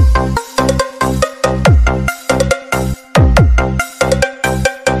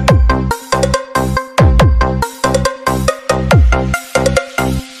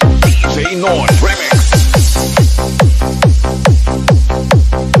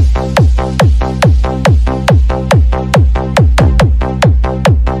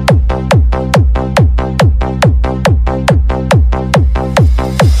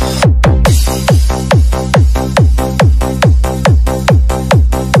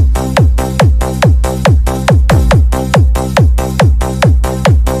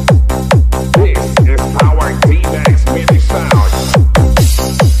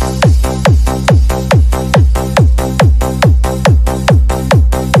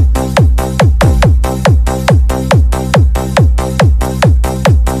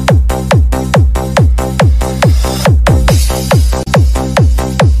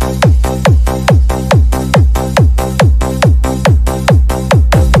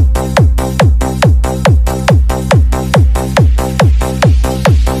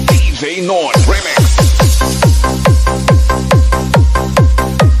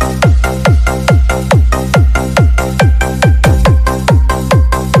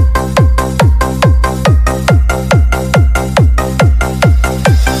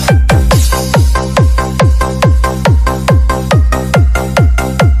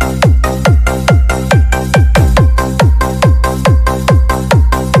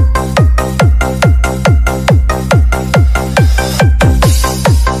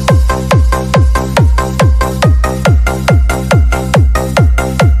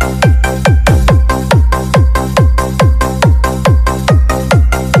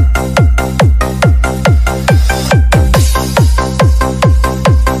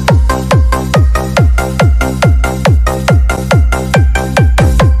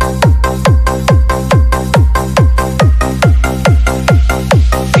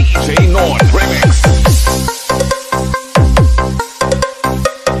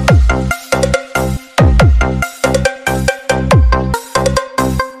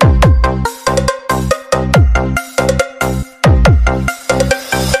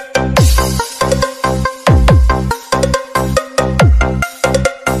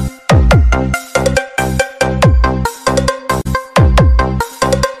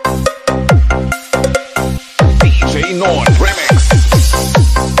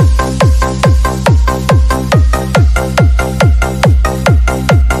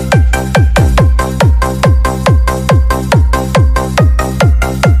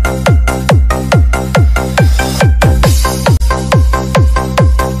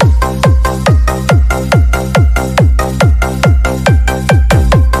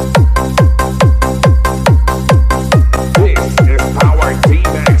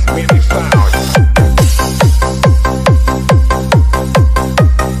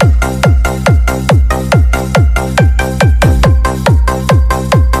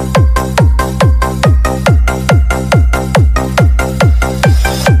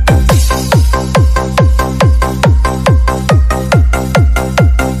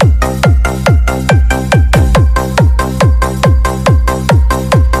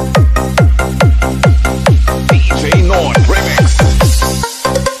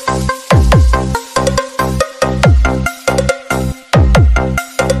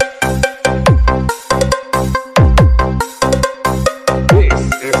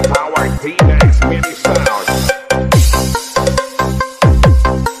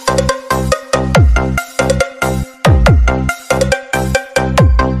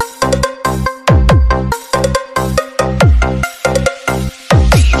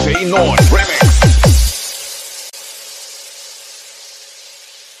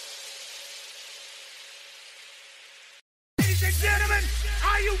 and gentlemen,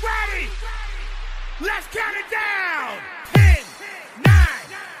 are you ready? Let's count it down. 10, 9,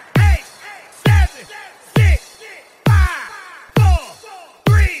 8, 7, 6, 5, 4,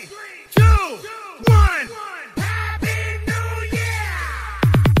 3, 2, 1. Happy New Year!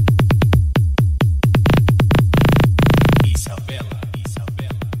 Isabella,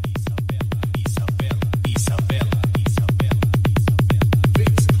 Isabella, Isabella, Isabella, Isabella, Isabella,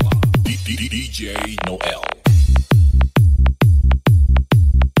 Isabella. DJ Noel.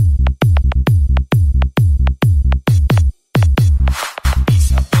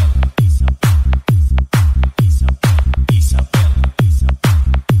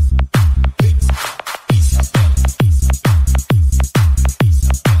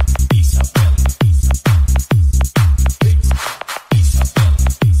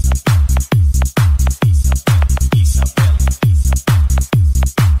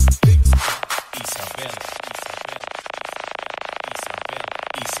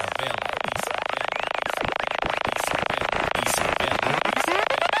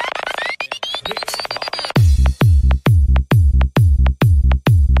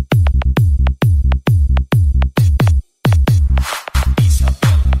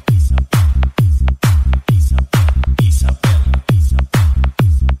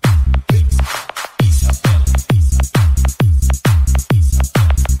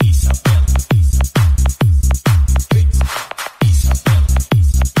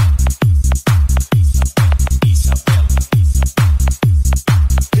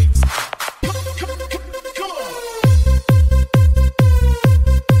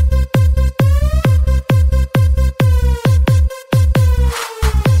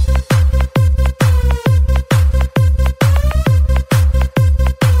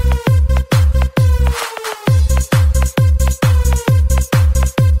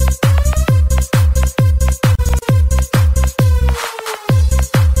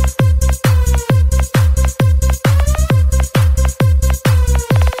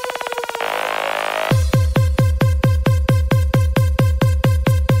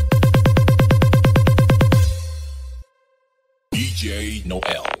 DJ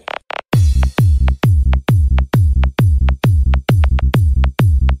Noel.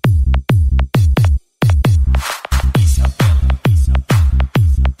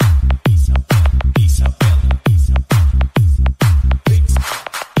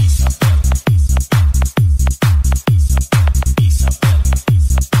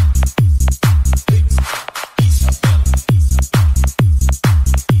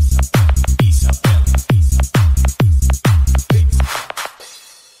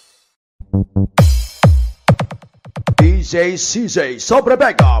 DJ CJ sobre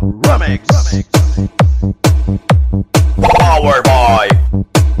Backup Remix. Powered by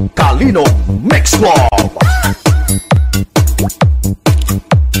Kalino Mix Club.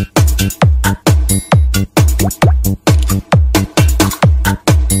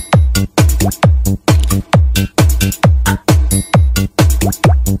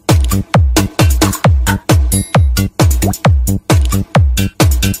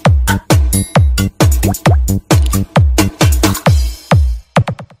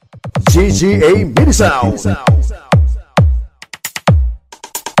 GGA Mini Sound.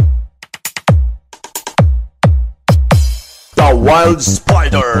 The Wild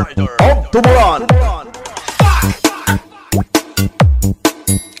Spider of Tumuran.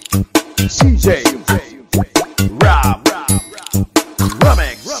 CJ Rap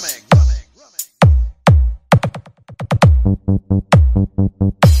Remix.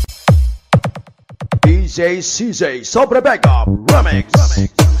 DJ CJ sobre Backup Remix.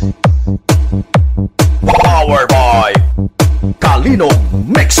 Powered by Kalino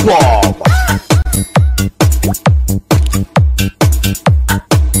Mix Club.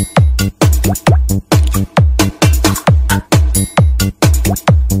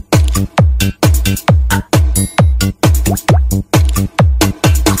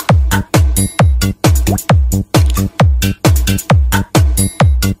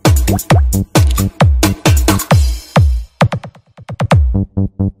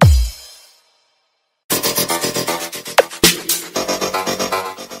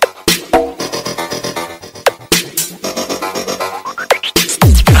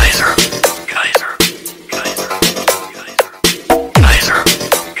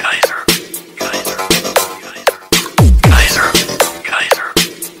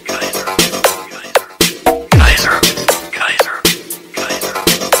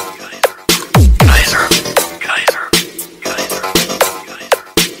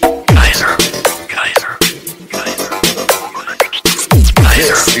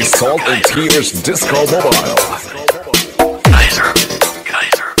 Salt and Tears Disco Mobile.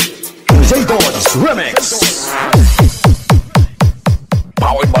 Remix.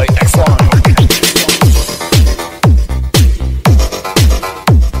 Powered by X-Line.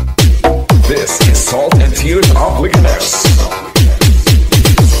 This is Salt and Tears of Wickedness.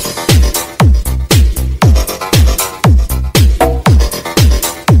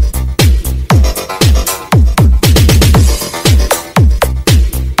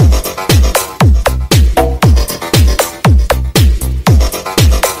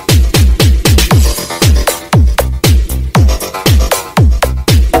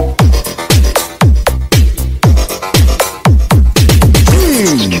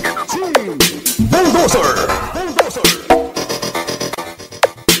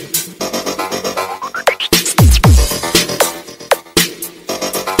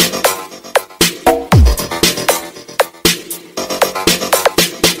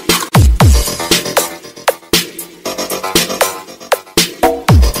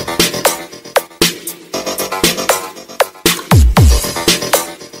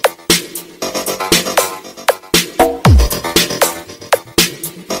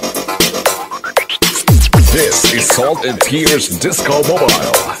 This is Salt and Tears Disco Mobile.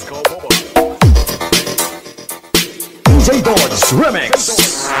 DJ Dodge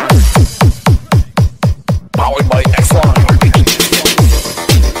Remix. Powered by X-Line.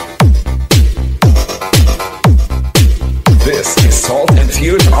 This is Salt and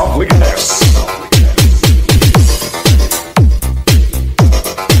Tears of Wickedness.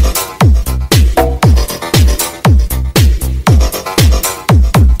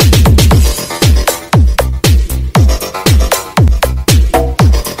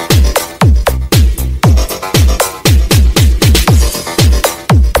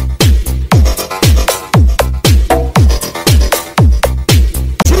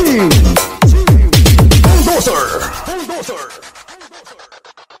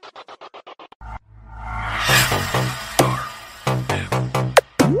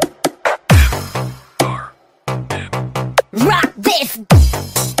 Rock this.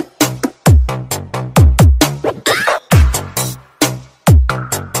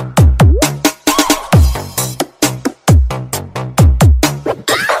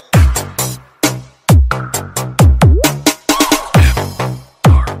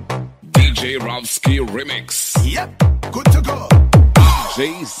 DJ Ravsky Remix. Yep, good to go.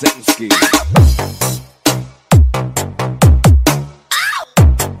 Jay Zensky.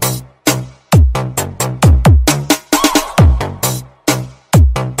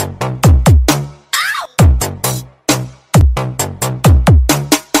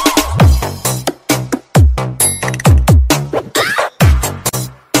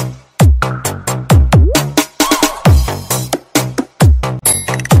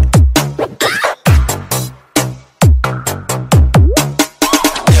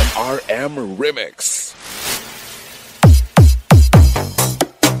 RM Remix.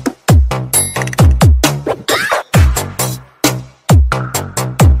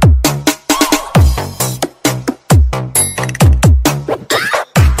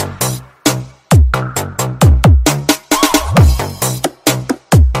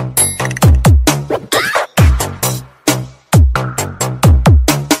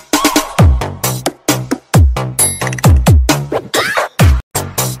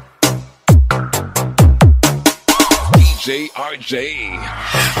 JRJ.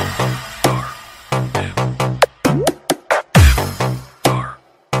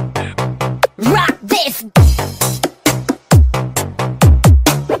 Rock this.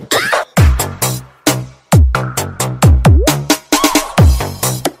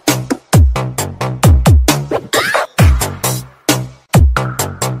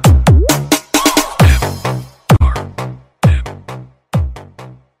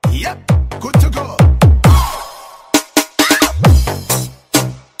 Yep, good to go.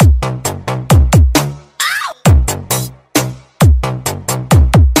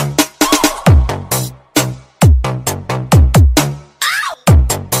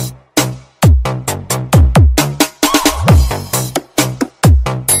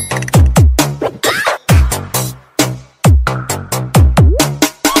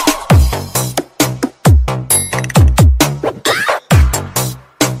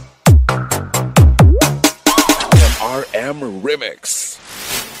 RM Remix.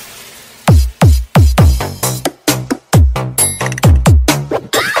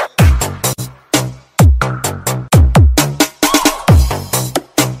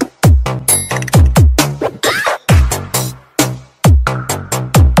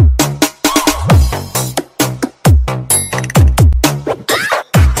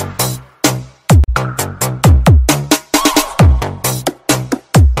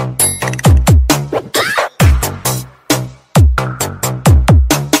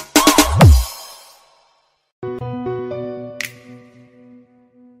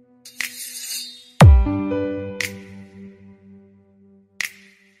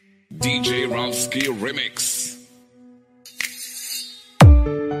 Browski Remix.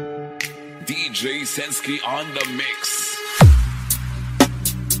 DJ Sensky on the mix.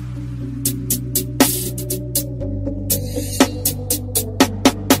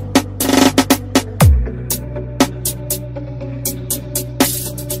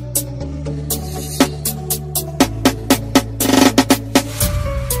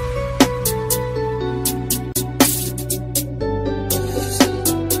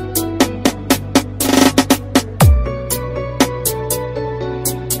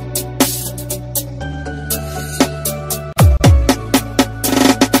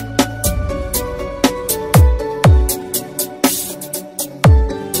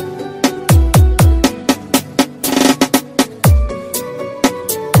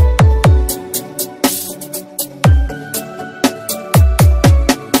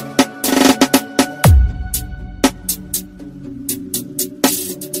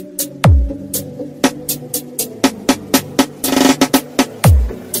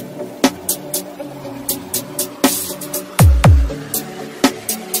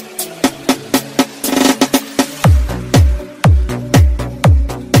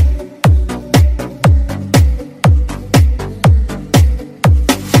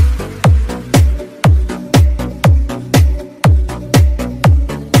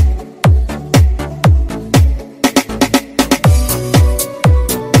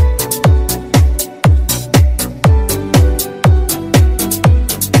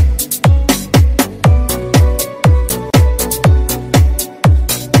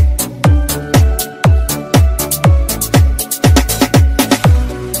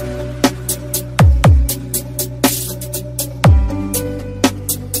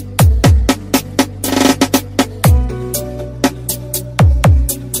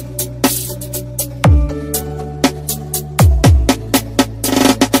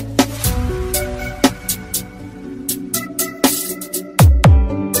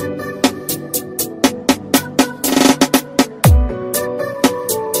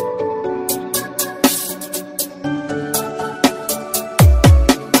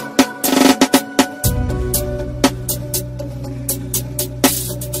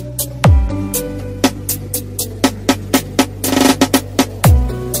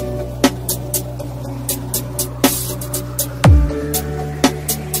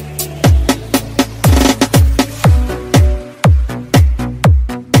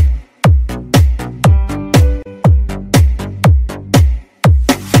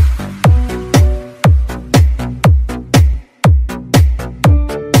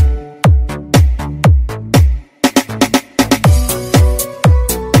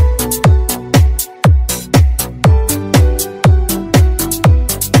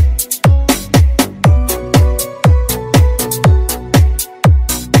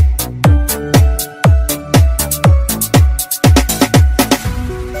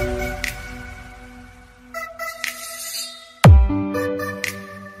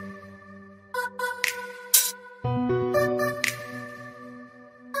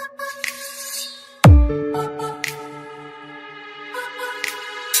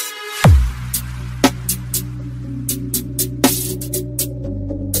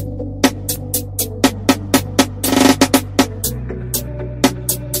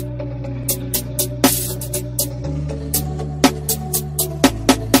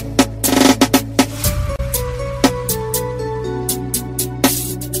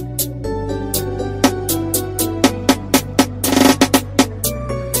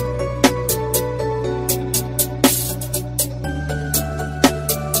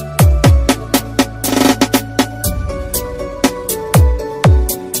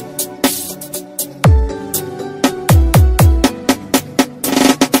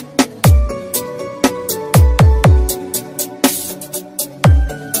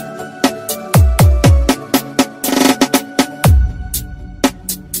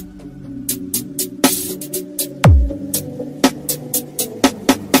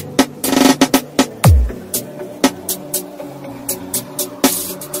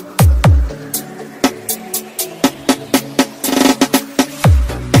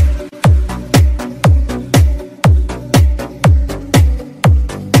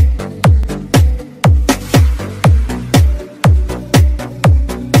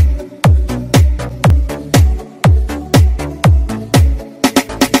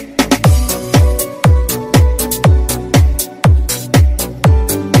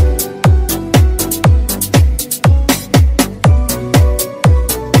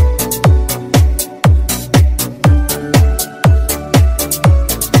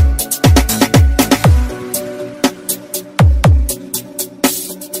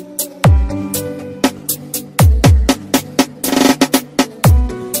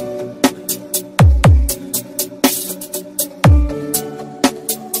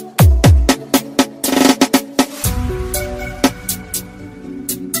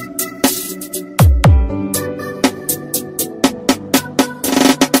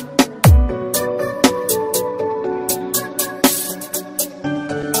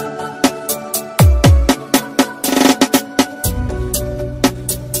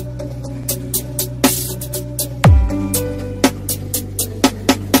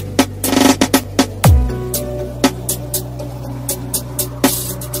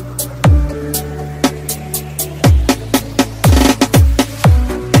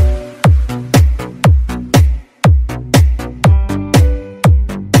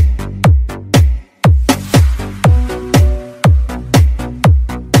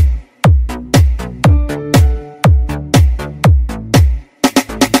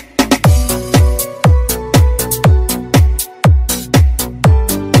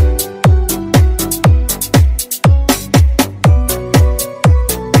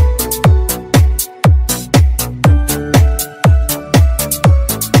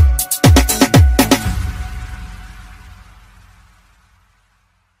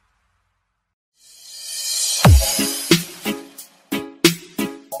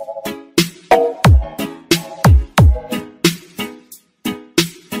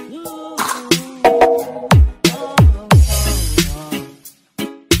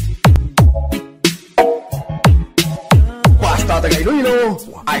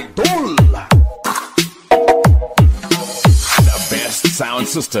 Filipino Idol. The best sound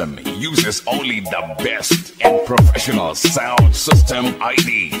system uses only the best and professional sound system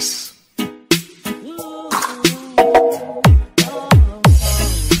IDs.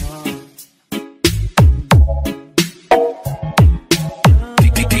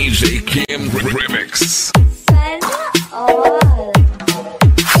 DJ Kim Remix.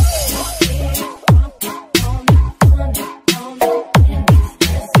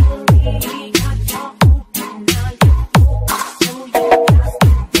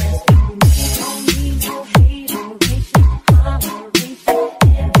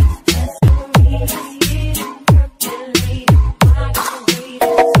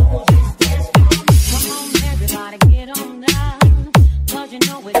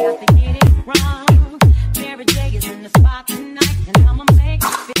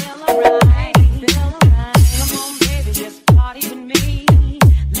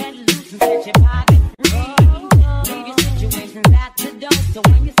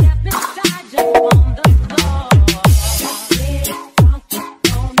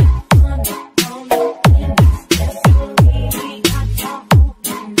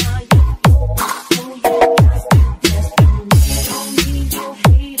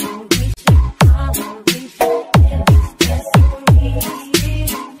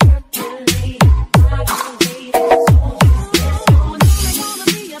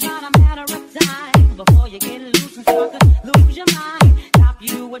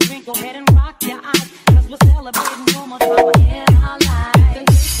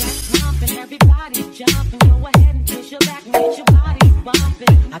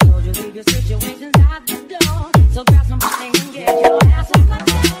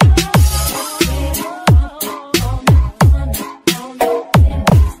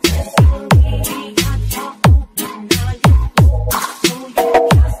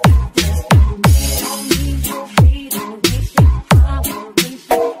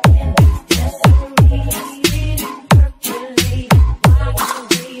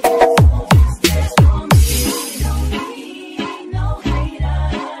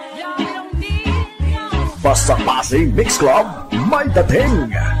 Basta Pasig Mix Club, may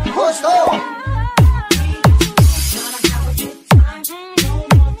dating. Gusto!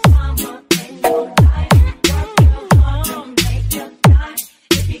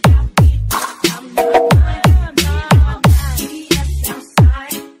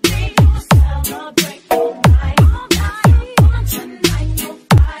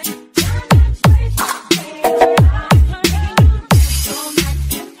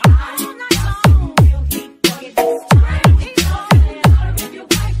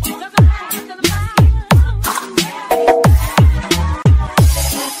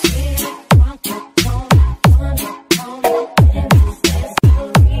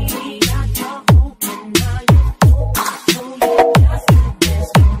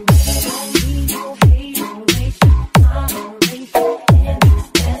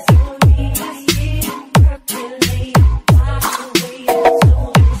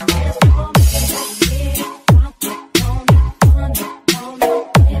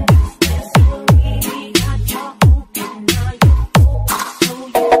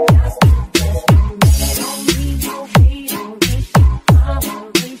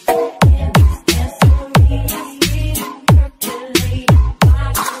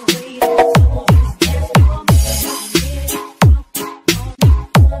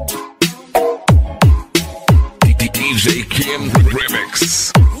 DJ Kim Remix.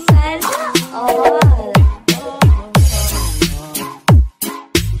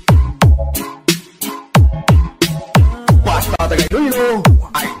 Basta Tagayloy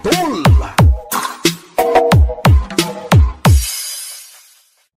Idol.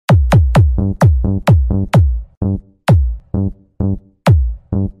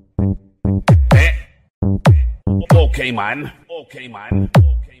 Okay, man. Okay, man.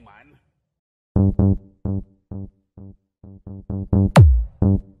 Okay, man.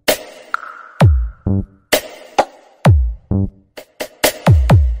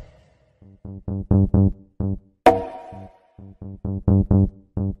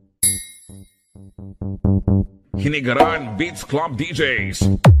 Hinigaran Beats Club DJs.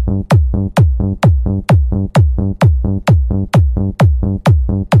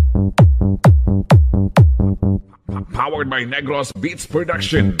 Powered by Negros Beats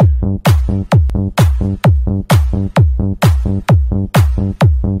Production.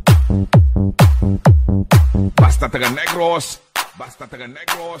 Basta taga Negros. Basta taga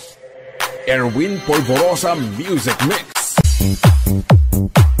Negros. Erwin Polvorosa Music Mix.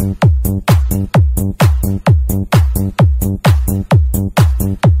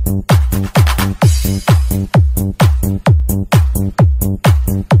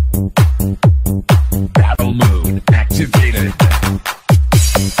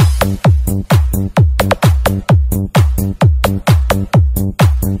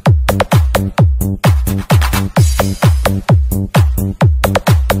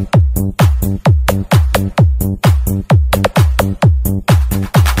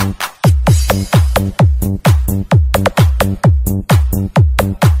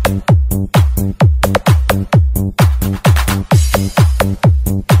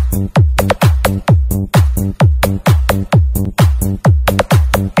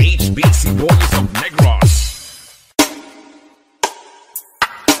 HBC Boys of Negros.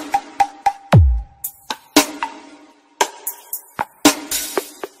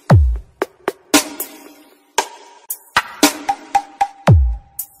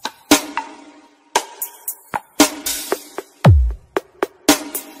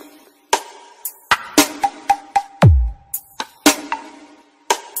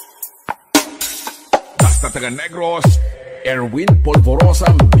 Basta taga Negros, Erwin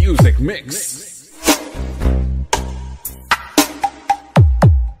Polvorosa Music Mix.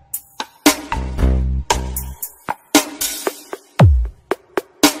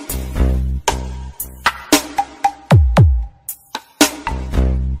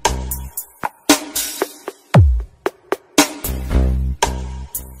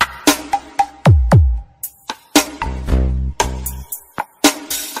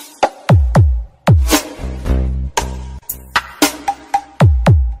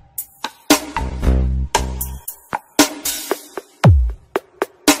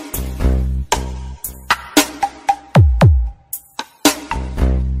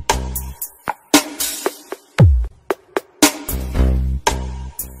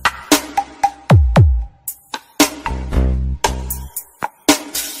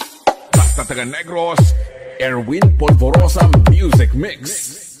 Basta taga Negros, Erwin Polvorosa Music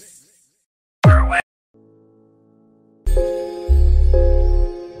Mix.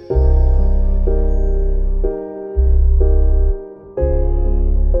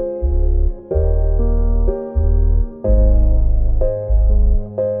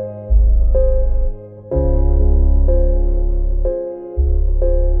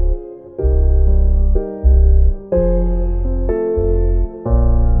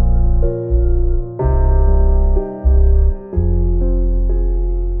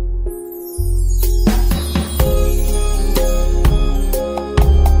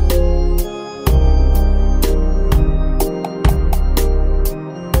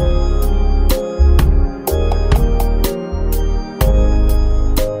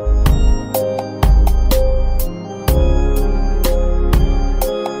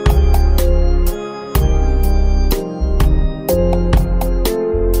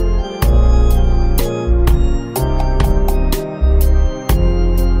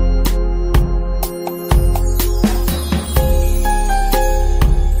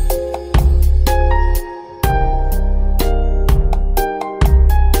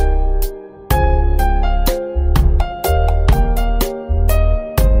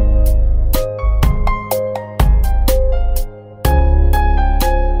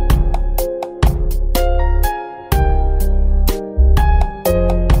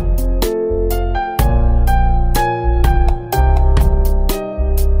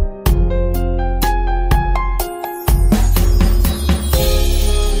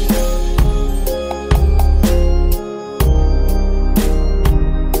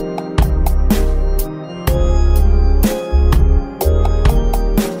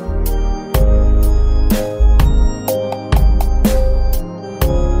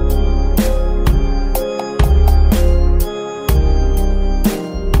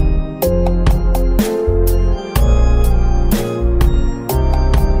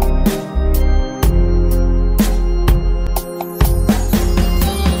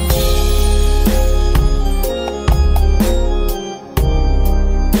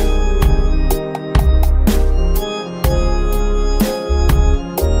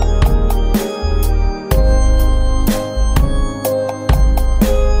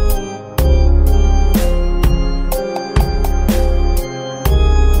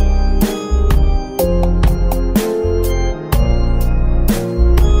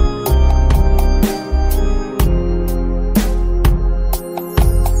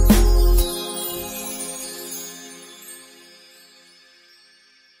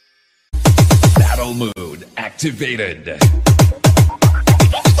 Mode activated.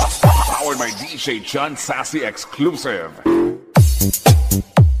 Powered by DJ Chun Sassy Exclusive.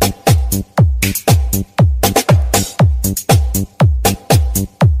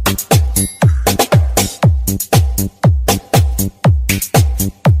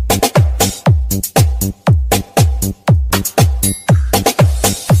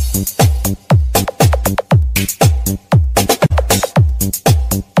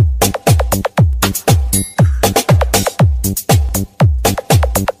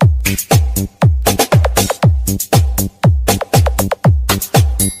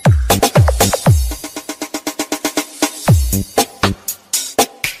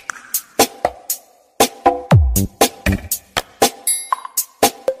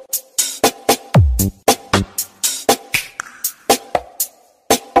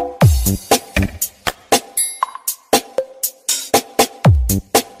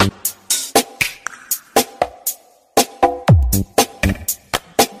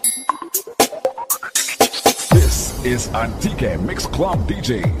 is Antique Mix Club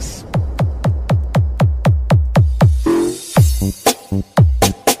DJs.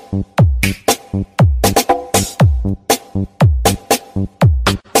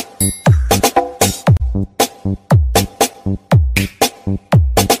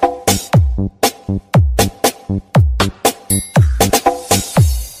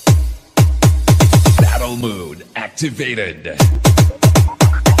 Battle mode activated.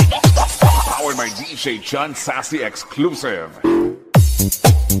 Powered by DJ Chun Sassy Exclusive.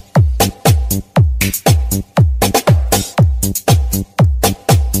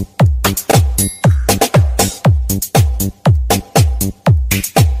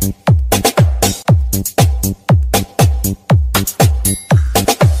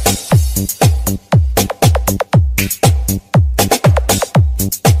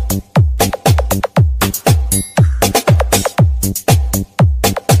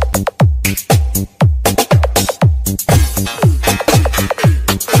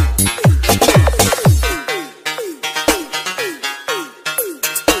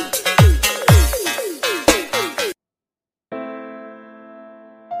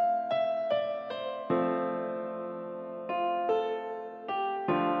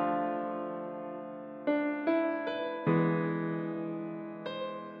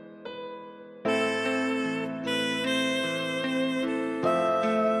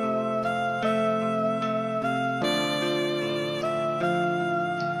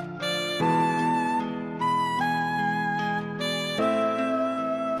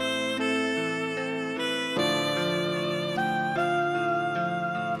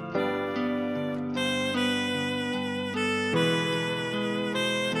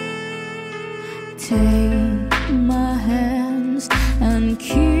 Take my hands and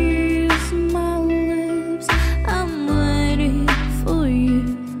kiss my lips. I'm waiting for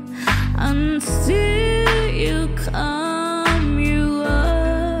you until you come. You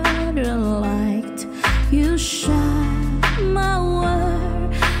are the light, you shine my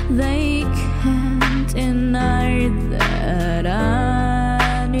world. They can't deny that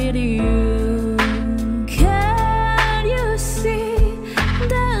I need you. Can you see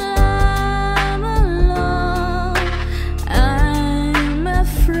that I'm alone? I'm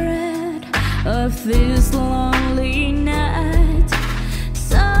afraid of this lonely night.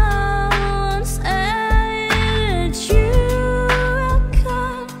 Someone said that you will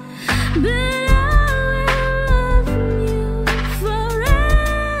come, but I will love you forever.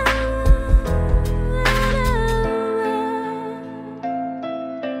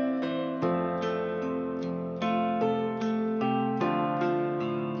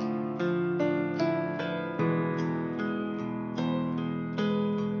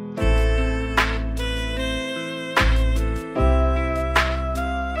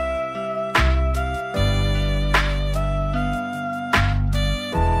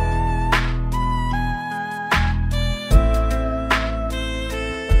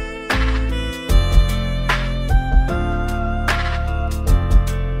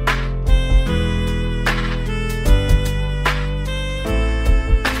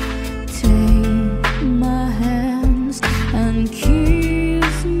 Take my hands and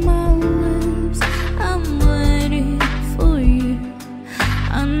kiss my lips. I'm waiting for you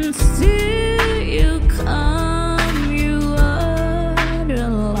until you come. You are the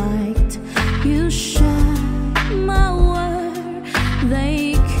light, you shine my world.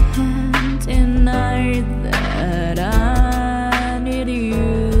 They can't deny that I need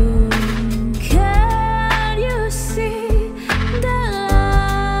you. Can you see that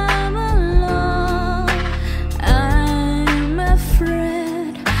I'm alone? I'm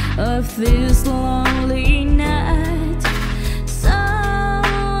afraid of this lonely night.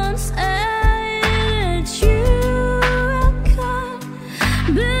 Someone said that you will come,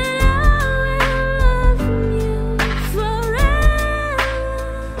 but I will love you forever.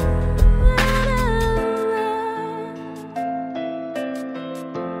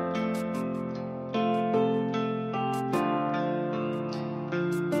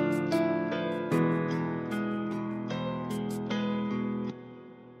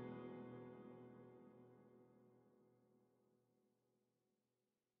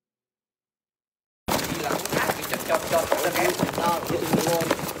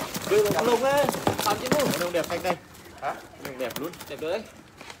 Lùng á, ăn chứ luôn. Nông đẹp xanh đây. Hả? Nông đẹp luôn. Đẹp đấy.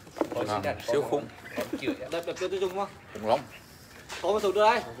 Siêu khủng. Đẹp cho tôi dùng không? Khủng lắm. Có một số đưa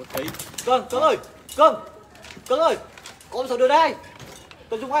đây. Không có thấy. Cưng ơi, Cưng ơi, có một số đưa đây.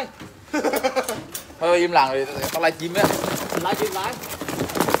 Tôi dùng ngay. Thôi im lặng rồi, tao live stream á. Live stream lái.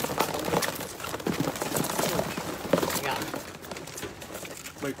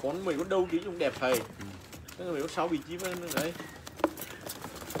 10 con đâu tí cũng đẹp thầy. Nó 6 vị trí bên đấy.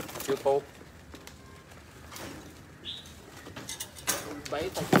 Siêu tô. Bảy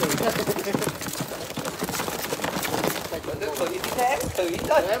tập thử ý thế, thử ý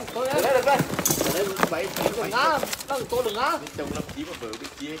thôi. Em thôi em. Được đây. Đây 7 chỉ đừng ngã, nó tô đừng ngã. Trong 5 chí mà vừa biết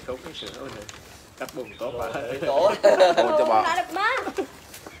chia cấu cái sữa ơi này. Cắt bùng tốt mà. Tổ. Tô cho bà. Được má.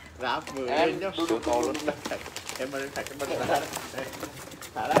 Ráp vừa lên nhá. Siêu to luôn. Em ơi thạch cái bên này.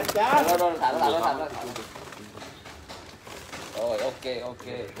 Thả ra cha. Rồi, thả ra. Rồi, ok.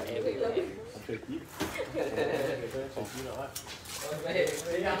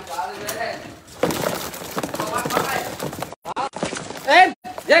 Em,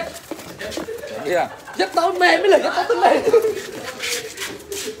 dép dép tao mềm mới là dép tao tính lên.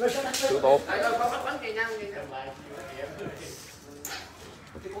 Siêu tô.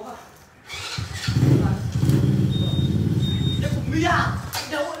 Dép của Mia,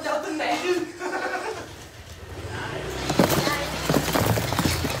 dạo tính mẹ chứ.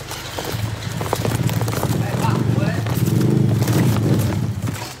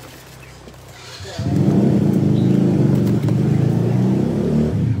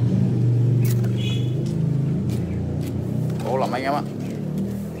 Tô lắm anh em ạ.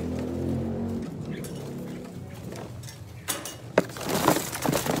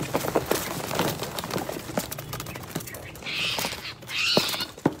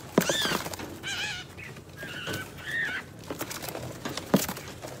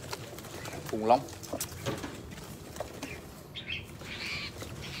 Khủng long.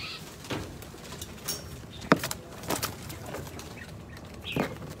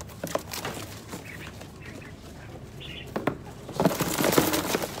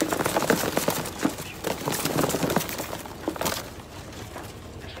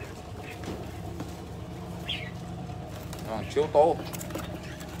 Siêu tô.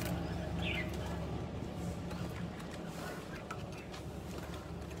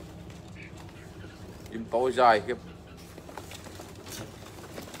 Chim tô dài khiếp.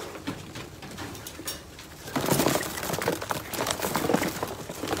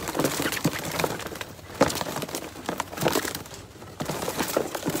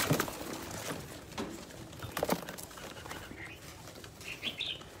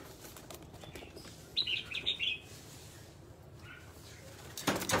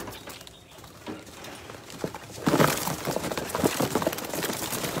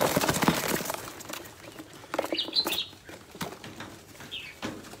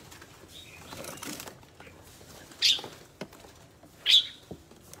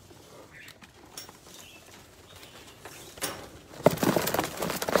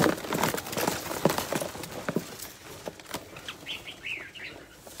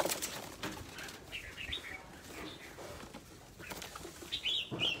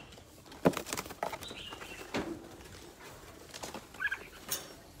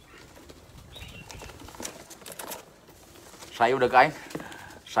 Sấy được anh.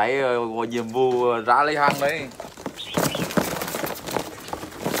 Sấy có nhiệm vụ ra lấy hàng đấy.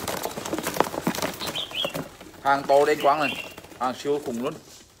 Hàng to đến quăng này. Hàng siêu khủng luôn.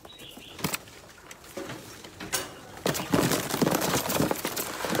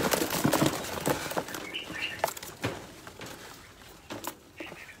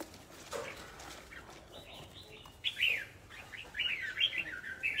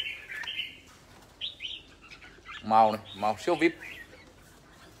 Màu này, màu siêu vip.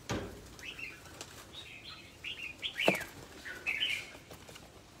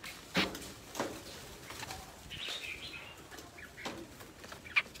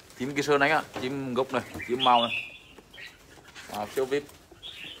 Chim kia sơn anh ạ, chim gốc này, chim màu này. Màu siêu vip.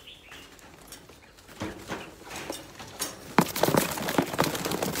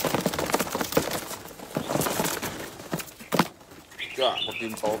 Chà, một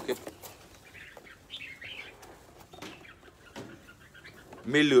chim to kiếp.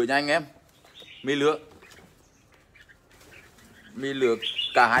 Mì lửa nha anh em. Mì lửa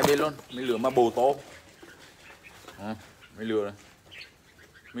cả hai bên luôn. Mì lửa mà bồ to. Mì lửa này.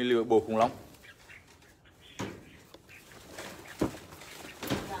 Mì lửa bồ khủng long.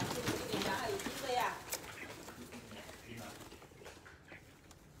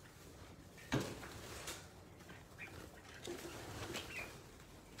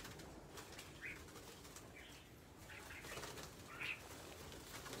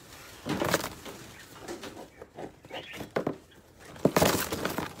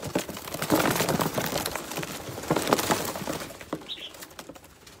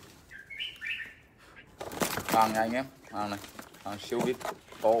 Hàng nha anh em, hàng này, hàng siêu vip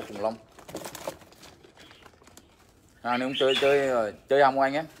to khủng long. Hàng này cũng chơi hàng của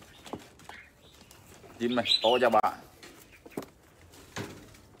anh em. chim này to cho bà,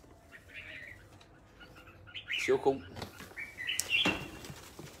 siêu khủng.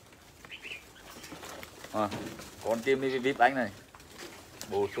 Con chim đi vip anh này,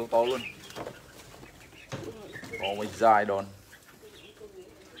 bộ siêu to luôn, có một dài đòn.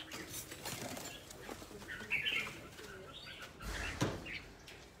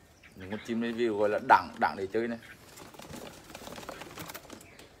 Những con chim review gọi là đẳng để chơi này.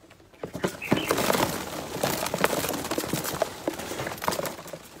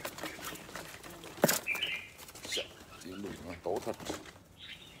 Chim đỉnh nó tốt thật.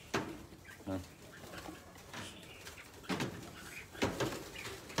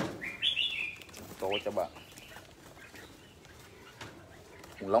 To cho bạn.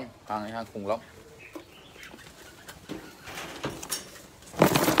 Khủng long, hàng này hàng khủng long.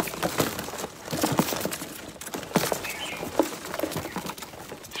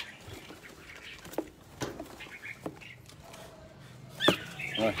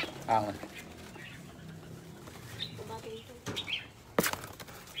 Rồi, hàng này.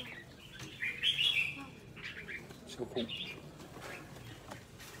 Siêu khủng.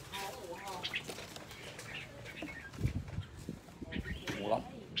 Khủng lắm.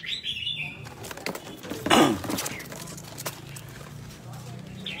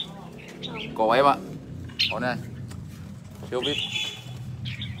 Có em ạ. Có này. Siêu vip.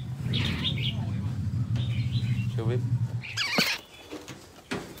 Siêu vip.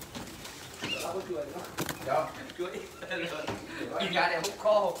 Nhìn gà này hút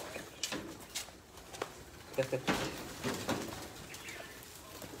khô.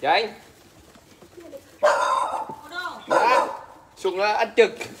 Chị anh. Dạ. Xuống ăn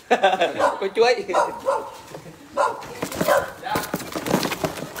trực. Có chuối.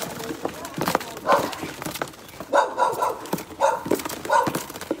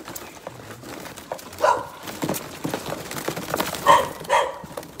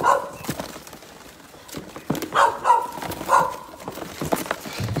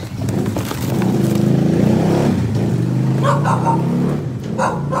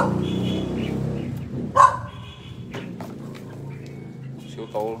 Siêu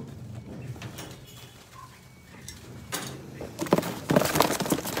to luôn.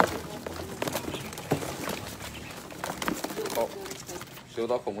 Siêu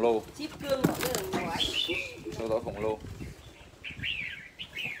to khổng lồ. Siêu to khổng lồ.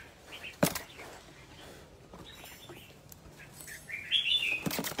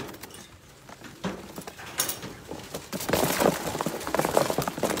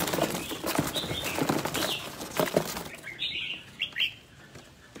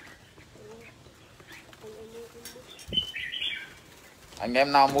 Anh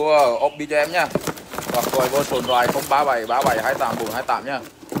em nào mua ốp đi cho em nhá, hoặc gọi vô số điện thoại 037 37 28 428 nhá.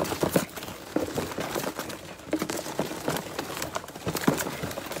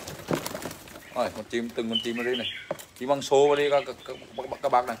 Rồi, con chim, từng con chim ở đây này, chim bằng số vào đi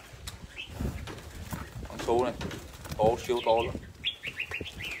các bác này, bằng số này, to siêu to luôn.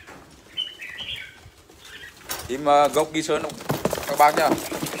 Chim gốc ghi sơn các bác nhá.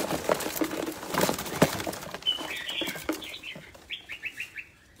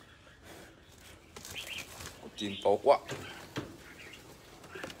 Chim to quá.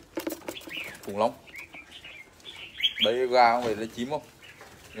 Khủng long. Đấy gà không phải là chim không?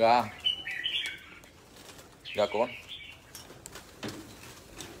 Gà. Gà con.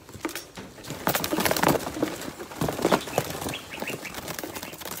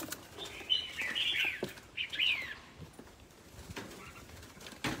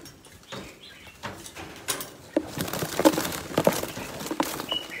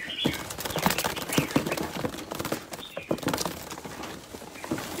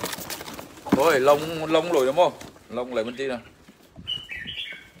 Thôi lông lồi đúng không? Lông lấy bên tí nào.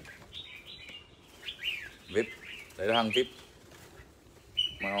 Vip. Đấy là hàng vip.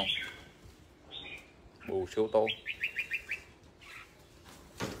 Màu. Bù siêu to.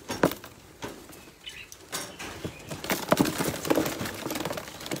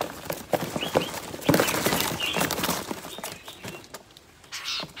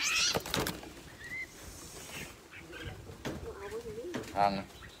 Hàng này.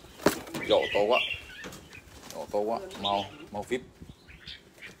 Dỗ to quá. Dỗ to quá. Màu vip.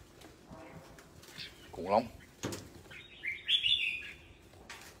 Khủng long.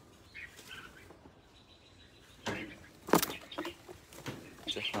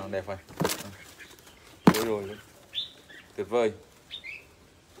 Hàng đẹp rồi. Rồi. Tuyệt vời.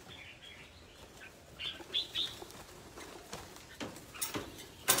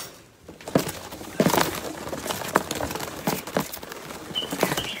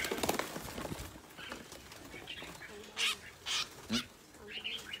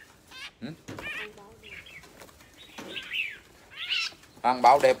 Hàng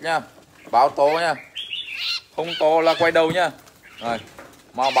báo đẹp nha, báo to nha, không to là quay đầu nha. Rồi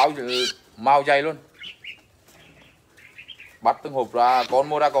màu báo màu dày luôn, bắt từng hộp ra con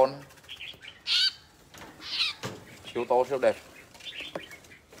mua ra con, siêu to siêu đẹp.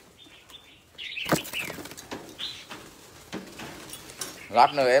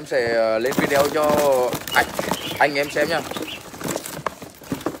 Lát nữa em sẽ lên video cho anh em xem nha.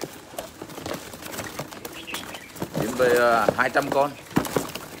 Kiếm về 200 con.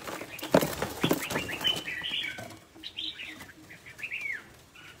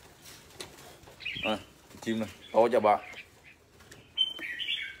 Chim này to cho bạn.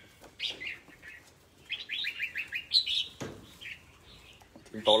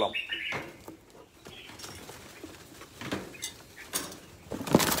 Chim to lắm.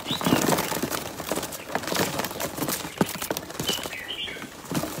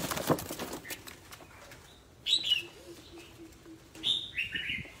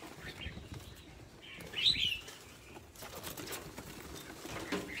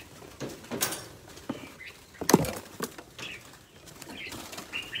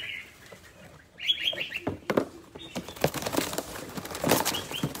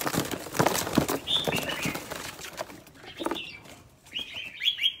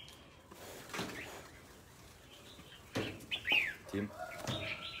 Chim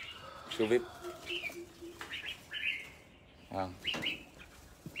siêu vip.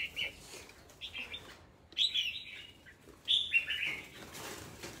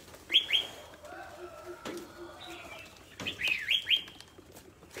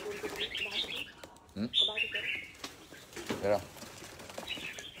 Được rồi.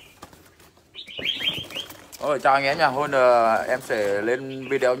 Ôi chào anh em nha, hôm em sẽ lên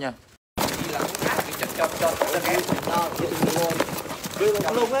video nha.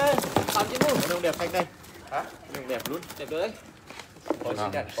 Lùng ấy, làm chứ luôn. Nông đẹp xanh đây. Hả? Nông đẹp luôn. Đẹp đấy.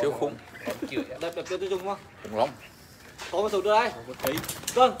 Siêu khủng. Đẹp cho tôi dùng không? Khủng lắm. Có một số đưa đây.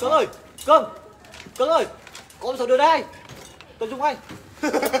 Cưng ơi, Cưng ơi, có một số đưa đây. Tôi dùng anh.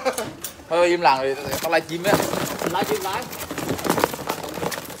 Thôi im lặng rồi, tao live chim á. Live chim lái.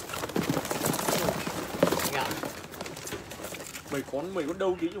 Mấy con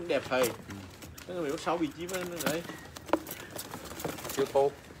đâu chứ cũng đẹp thầy. Mấy con 6 bị chim đấy. Siêu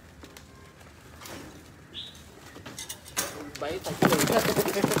tô. Bấy tay cái đường.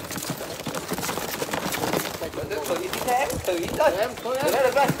 Tự ý thôi. Em, thôi em.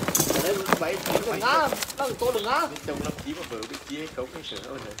 Được đây. Đây bấy đừng ngã, tôi đừng ngã. Trong năm chí mà vừa biết chia hay không cái sữa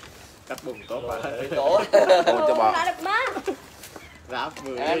ơi này. Cắt bùng to quá. Tô cho bà. Lại được má. Ráp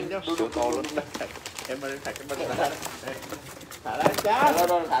vừa lên nhá. Siêu to luôn. Em ơi thả cái bên ra. Thả ra cha.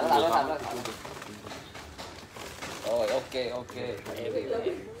 Rồi, thả ra. Rồi, ok. Em đi.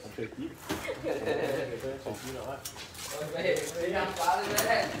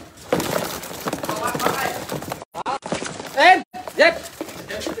 Em, dép.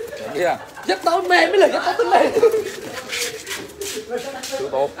 Dép tao mềm mới là dép tao tính mềm. Siêu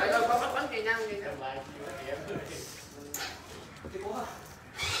tô.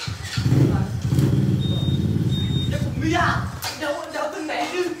 Mía, đâu tính mẹ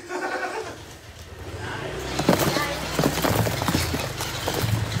chứ.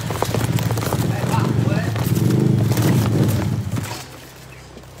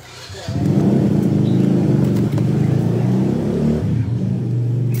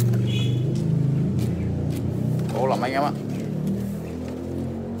 Ô làm anh em ạ.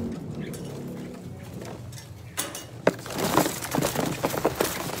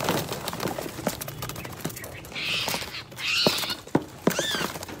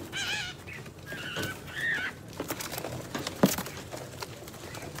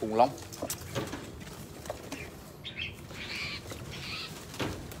 Khủng long.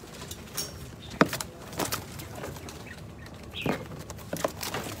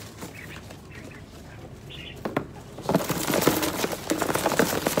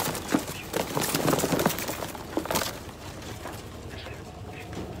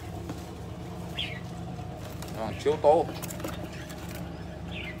 Siêu tô.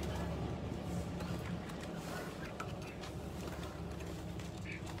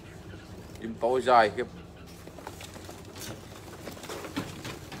 Chim to dài kia.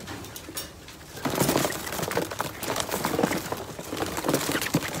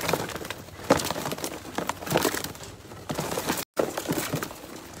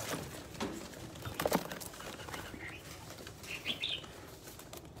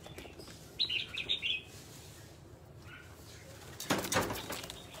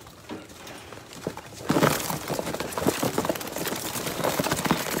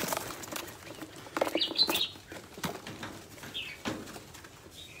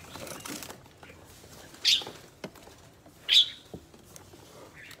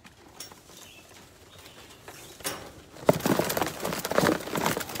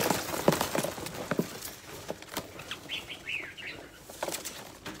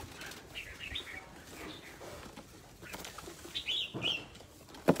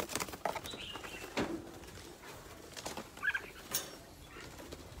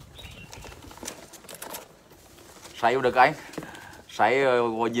 Say được anh. Say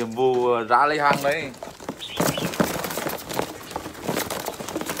có nhiệm vụ ra lấy hàng đấy.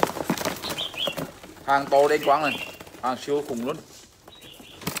 Hàng to đến quáng này. Hàng siêu khủng luôn.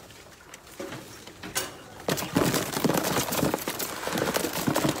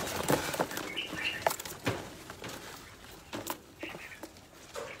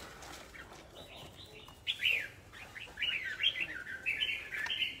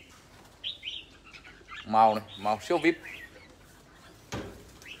 Màu này, màu siêu vip.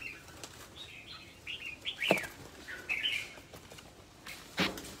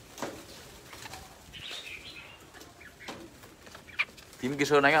 Chim cái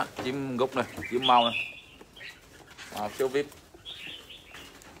sơn này á, chim gốc này, chim màu này. Màu siêu vip.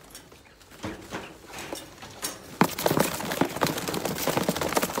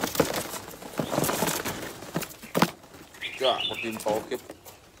 Dạ, một chim to kiếp.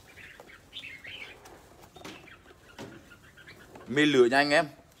 Mi lửa nha anh em.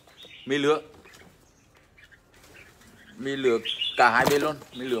 Mi lửa cả hai bên luôn.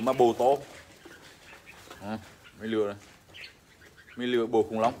 Mi lửa mà bồ to. Mi lửa này. Mi lửa bồ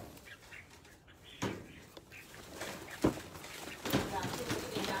khủng long.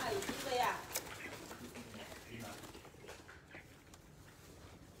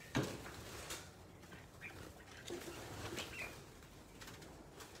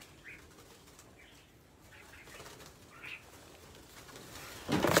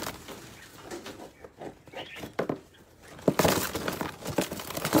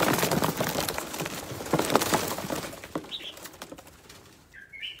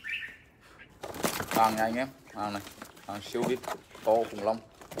 Hàng nha anh em, hàng này, hàng siêu vip to khủng long.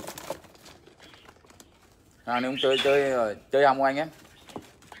 Hàng này cũng chơi hàng của anh em.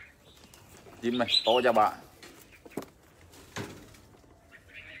 Chim này to cho bà.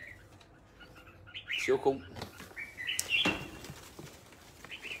 Siêu khủng.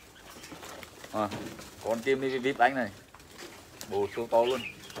 Con chim đi vip anh này, bộ siêu to luôn.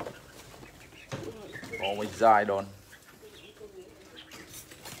 Có một dài đòn.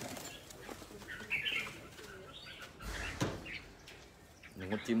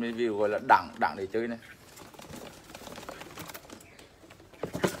 Một chim review gọi là đẳng để chơi này.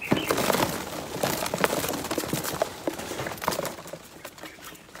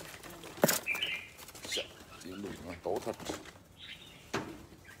 Chim đỉnh nó tốt thật.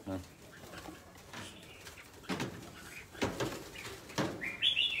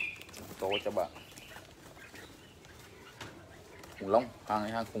 To cho bạn. Khủng long, hàng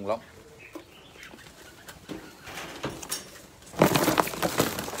này hàng khủng long.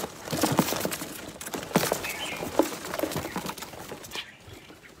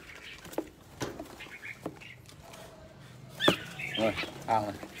 Rồi, hàng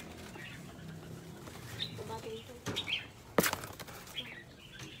này.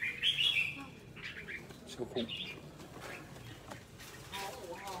 Siêu khủng.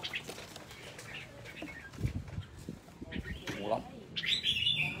 Khủng lắm.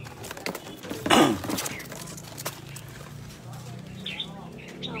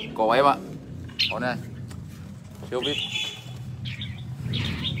 Có em ạ. Có này. Siêu vip.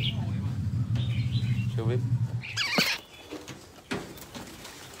 Siêu vip.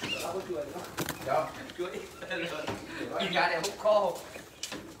 Nhìn gà này hút khô.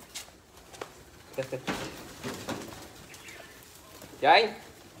 Dạ anh.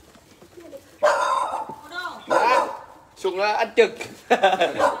 Dạ. Xuống ăn trực.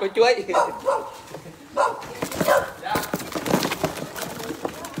 Có chuối.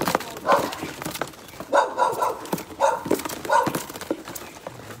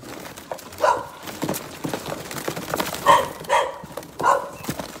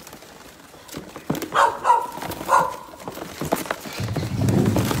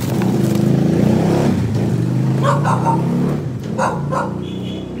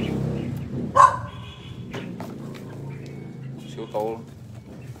 Siêu to luôn.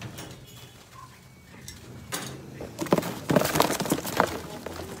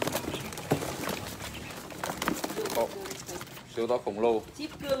 Siêu to khổng lồ.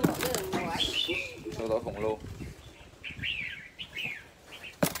 Siêu to khổng lồ.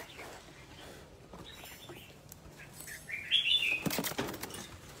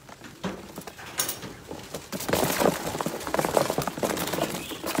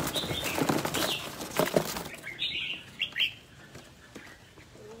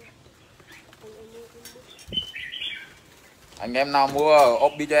 Anh em nào mua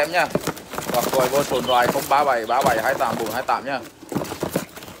ốp đi cho em nhá. Hoặc gọi vô số điện thoại 037 37 28 428 nhá.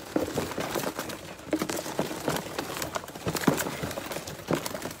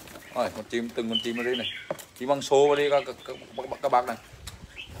 Rồi, từng con chim ở đây này. Chỉ bằng số vào đi các bác này.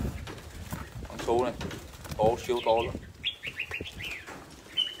 Bằng số này. To siêu to luôn.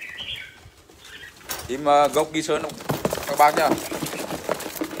 Chim gốc ghi sơn không các bác nhá.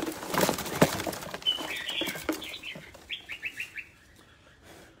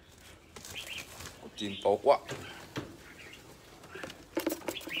 Chim to quá.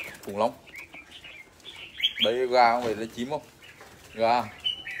 Khủng long. Đấy gà không phải là chim không? Gà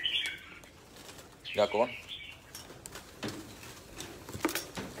con.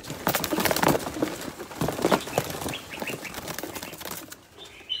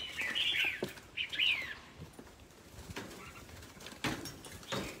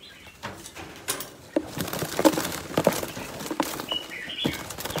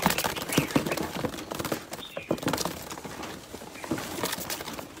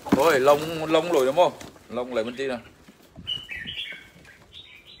 Thôi lông lồi đúng không? Lông lấy bên tí nào.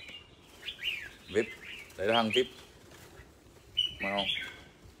 VIP. Đấy là hàng VIP. Mà không?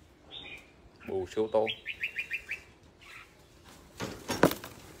 Bù siêu to.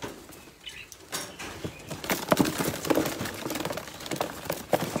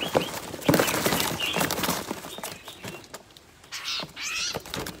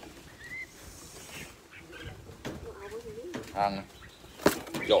 Hàng này.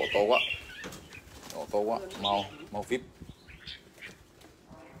 Dỗ to quá. Dỗ to quá. Màu VIP.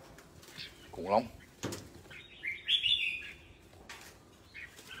 Khủng long.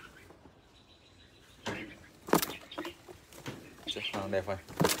 Hàng đẹp rồi.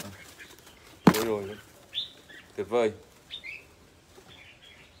 Rồi. Tuyệt vời.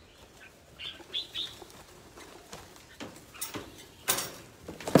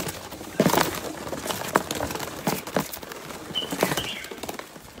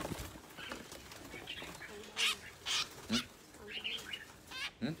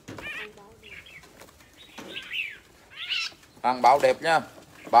 Hàng báo đẹp nhá,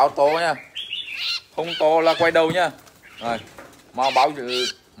 báo to nhá, không to là quay đầu nhá. Rồi,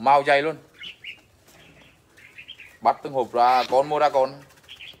 màu dày luôn. Bắt từng hộp ra con, mua ra con.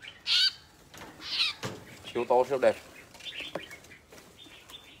 Siêu to siêu đẹp.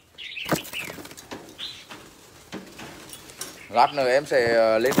 Lát nữa em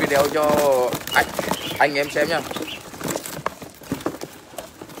sẽ lên video cho anh em xem nhá.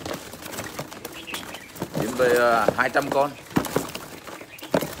 Kiếm về 200 con.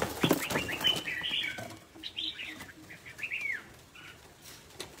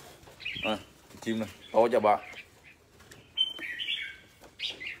 Chim này, to cho bạn.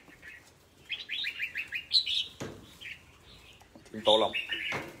 Chim to lắm.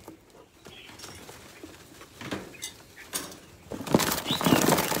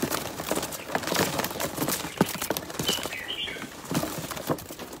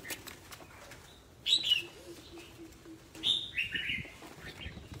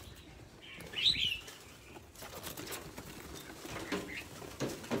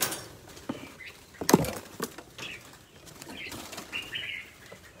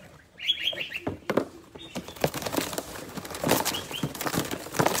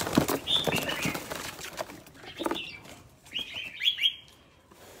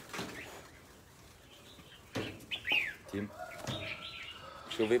 Chim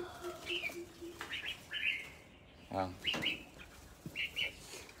siêu VIP.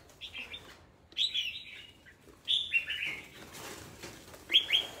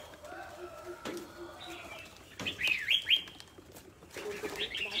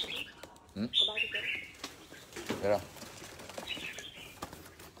 Được rồi.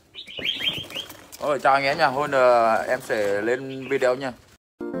 Ôi chào anh em nha, hôm em sẽ lên video nha.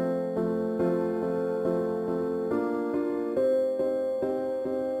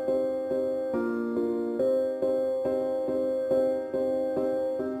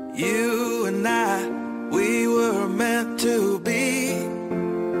 You and I, we were meant to be.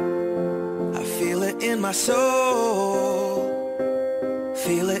 I feel it in my soul.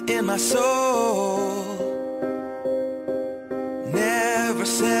 Feel it in my soul. Never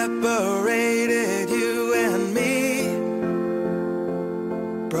separated, you and me.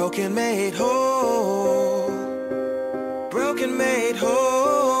 Broken made whole. Broken made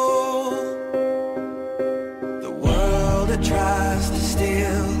whole. The world that tries to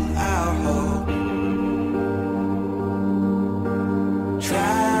steal our hope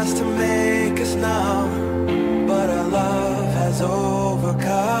tries to make us numb, but our love has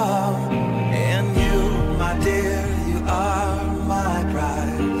overcome. And you, my dear, you are my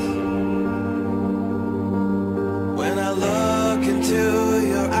prize. When I look into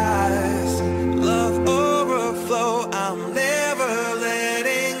your eyes, love overflow, I'm never letting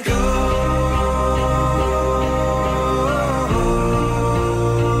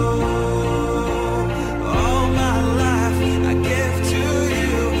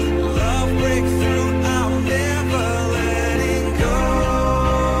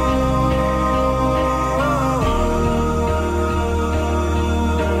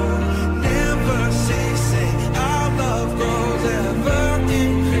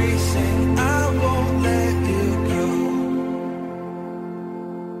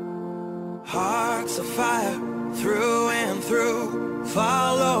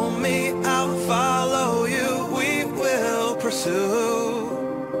Follow me, I'll follow you. We will pursue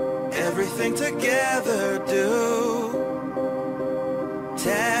everything together, do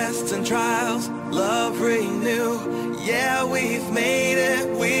tests and trials, love renew. Yeah, we've made it,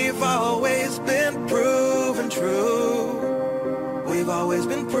 we've always been proven true. We've always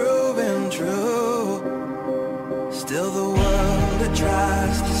been proven true. Still the world that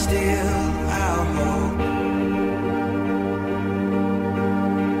tries to steal our hope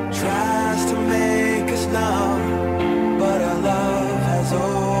tries to make us numb, but our love has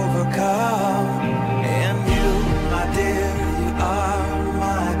overcome. And you, my dear, you are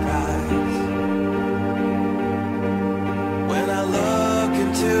my prize. When I look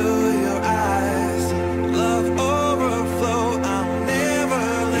into your eyes, love overflow, I'm never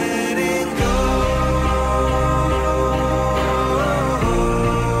letting go.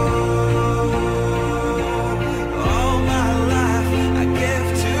 All my life I give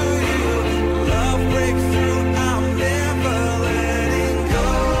to you, love breakthrough, I'm never letting go.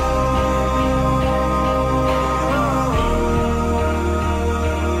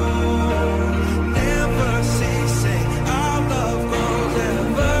 Never ceasing, our love grows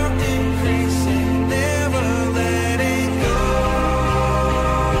ever increasing, never letting go.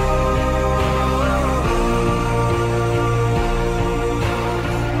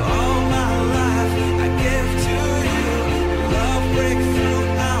 All my life I give to you, love breakthrough,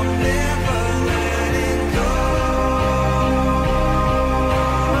 I'm never letting go.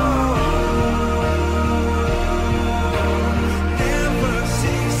 Never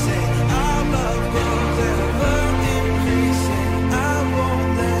ceasing, our love grows ever increasing, I won't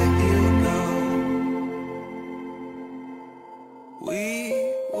let you go.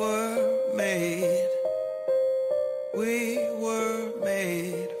 We were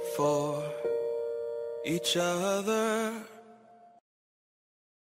made for each other.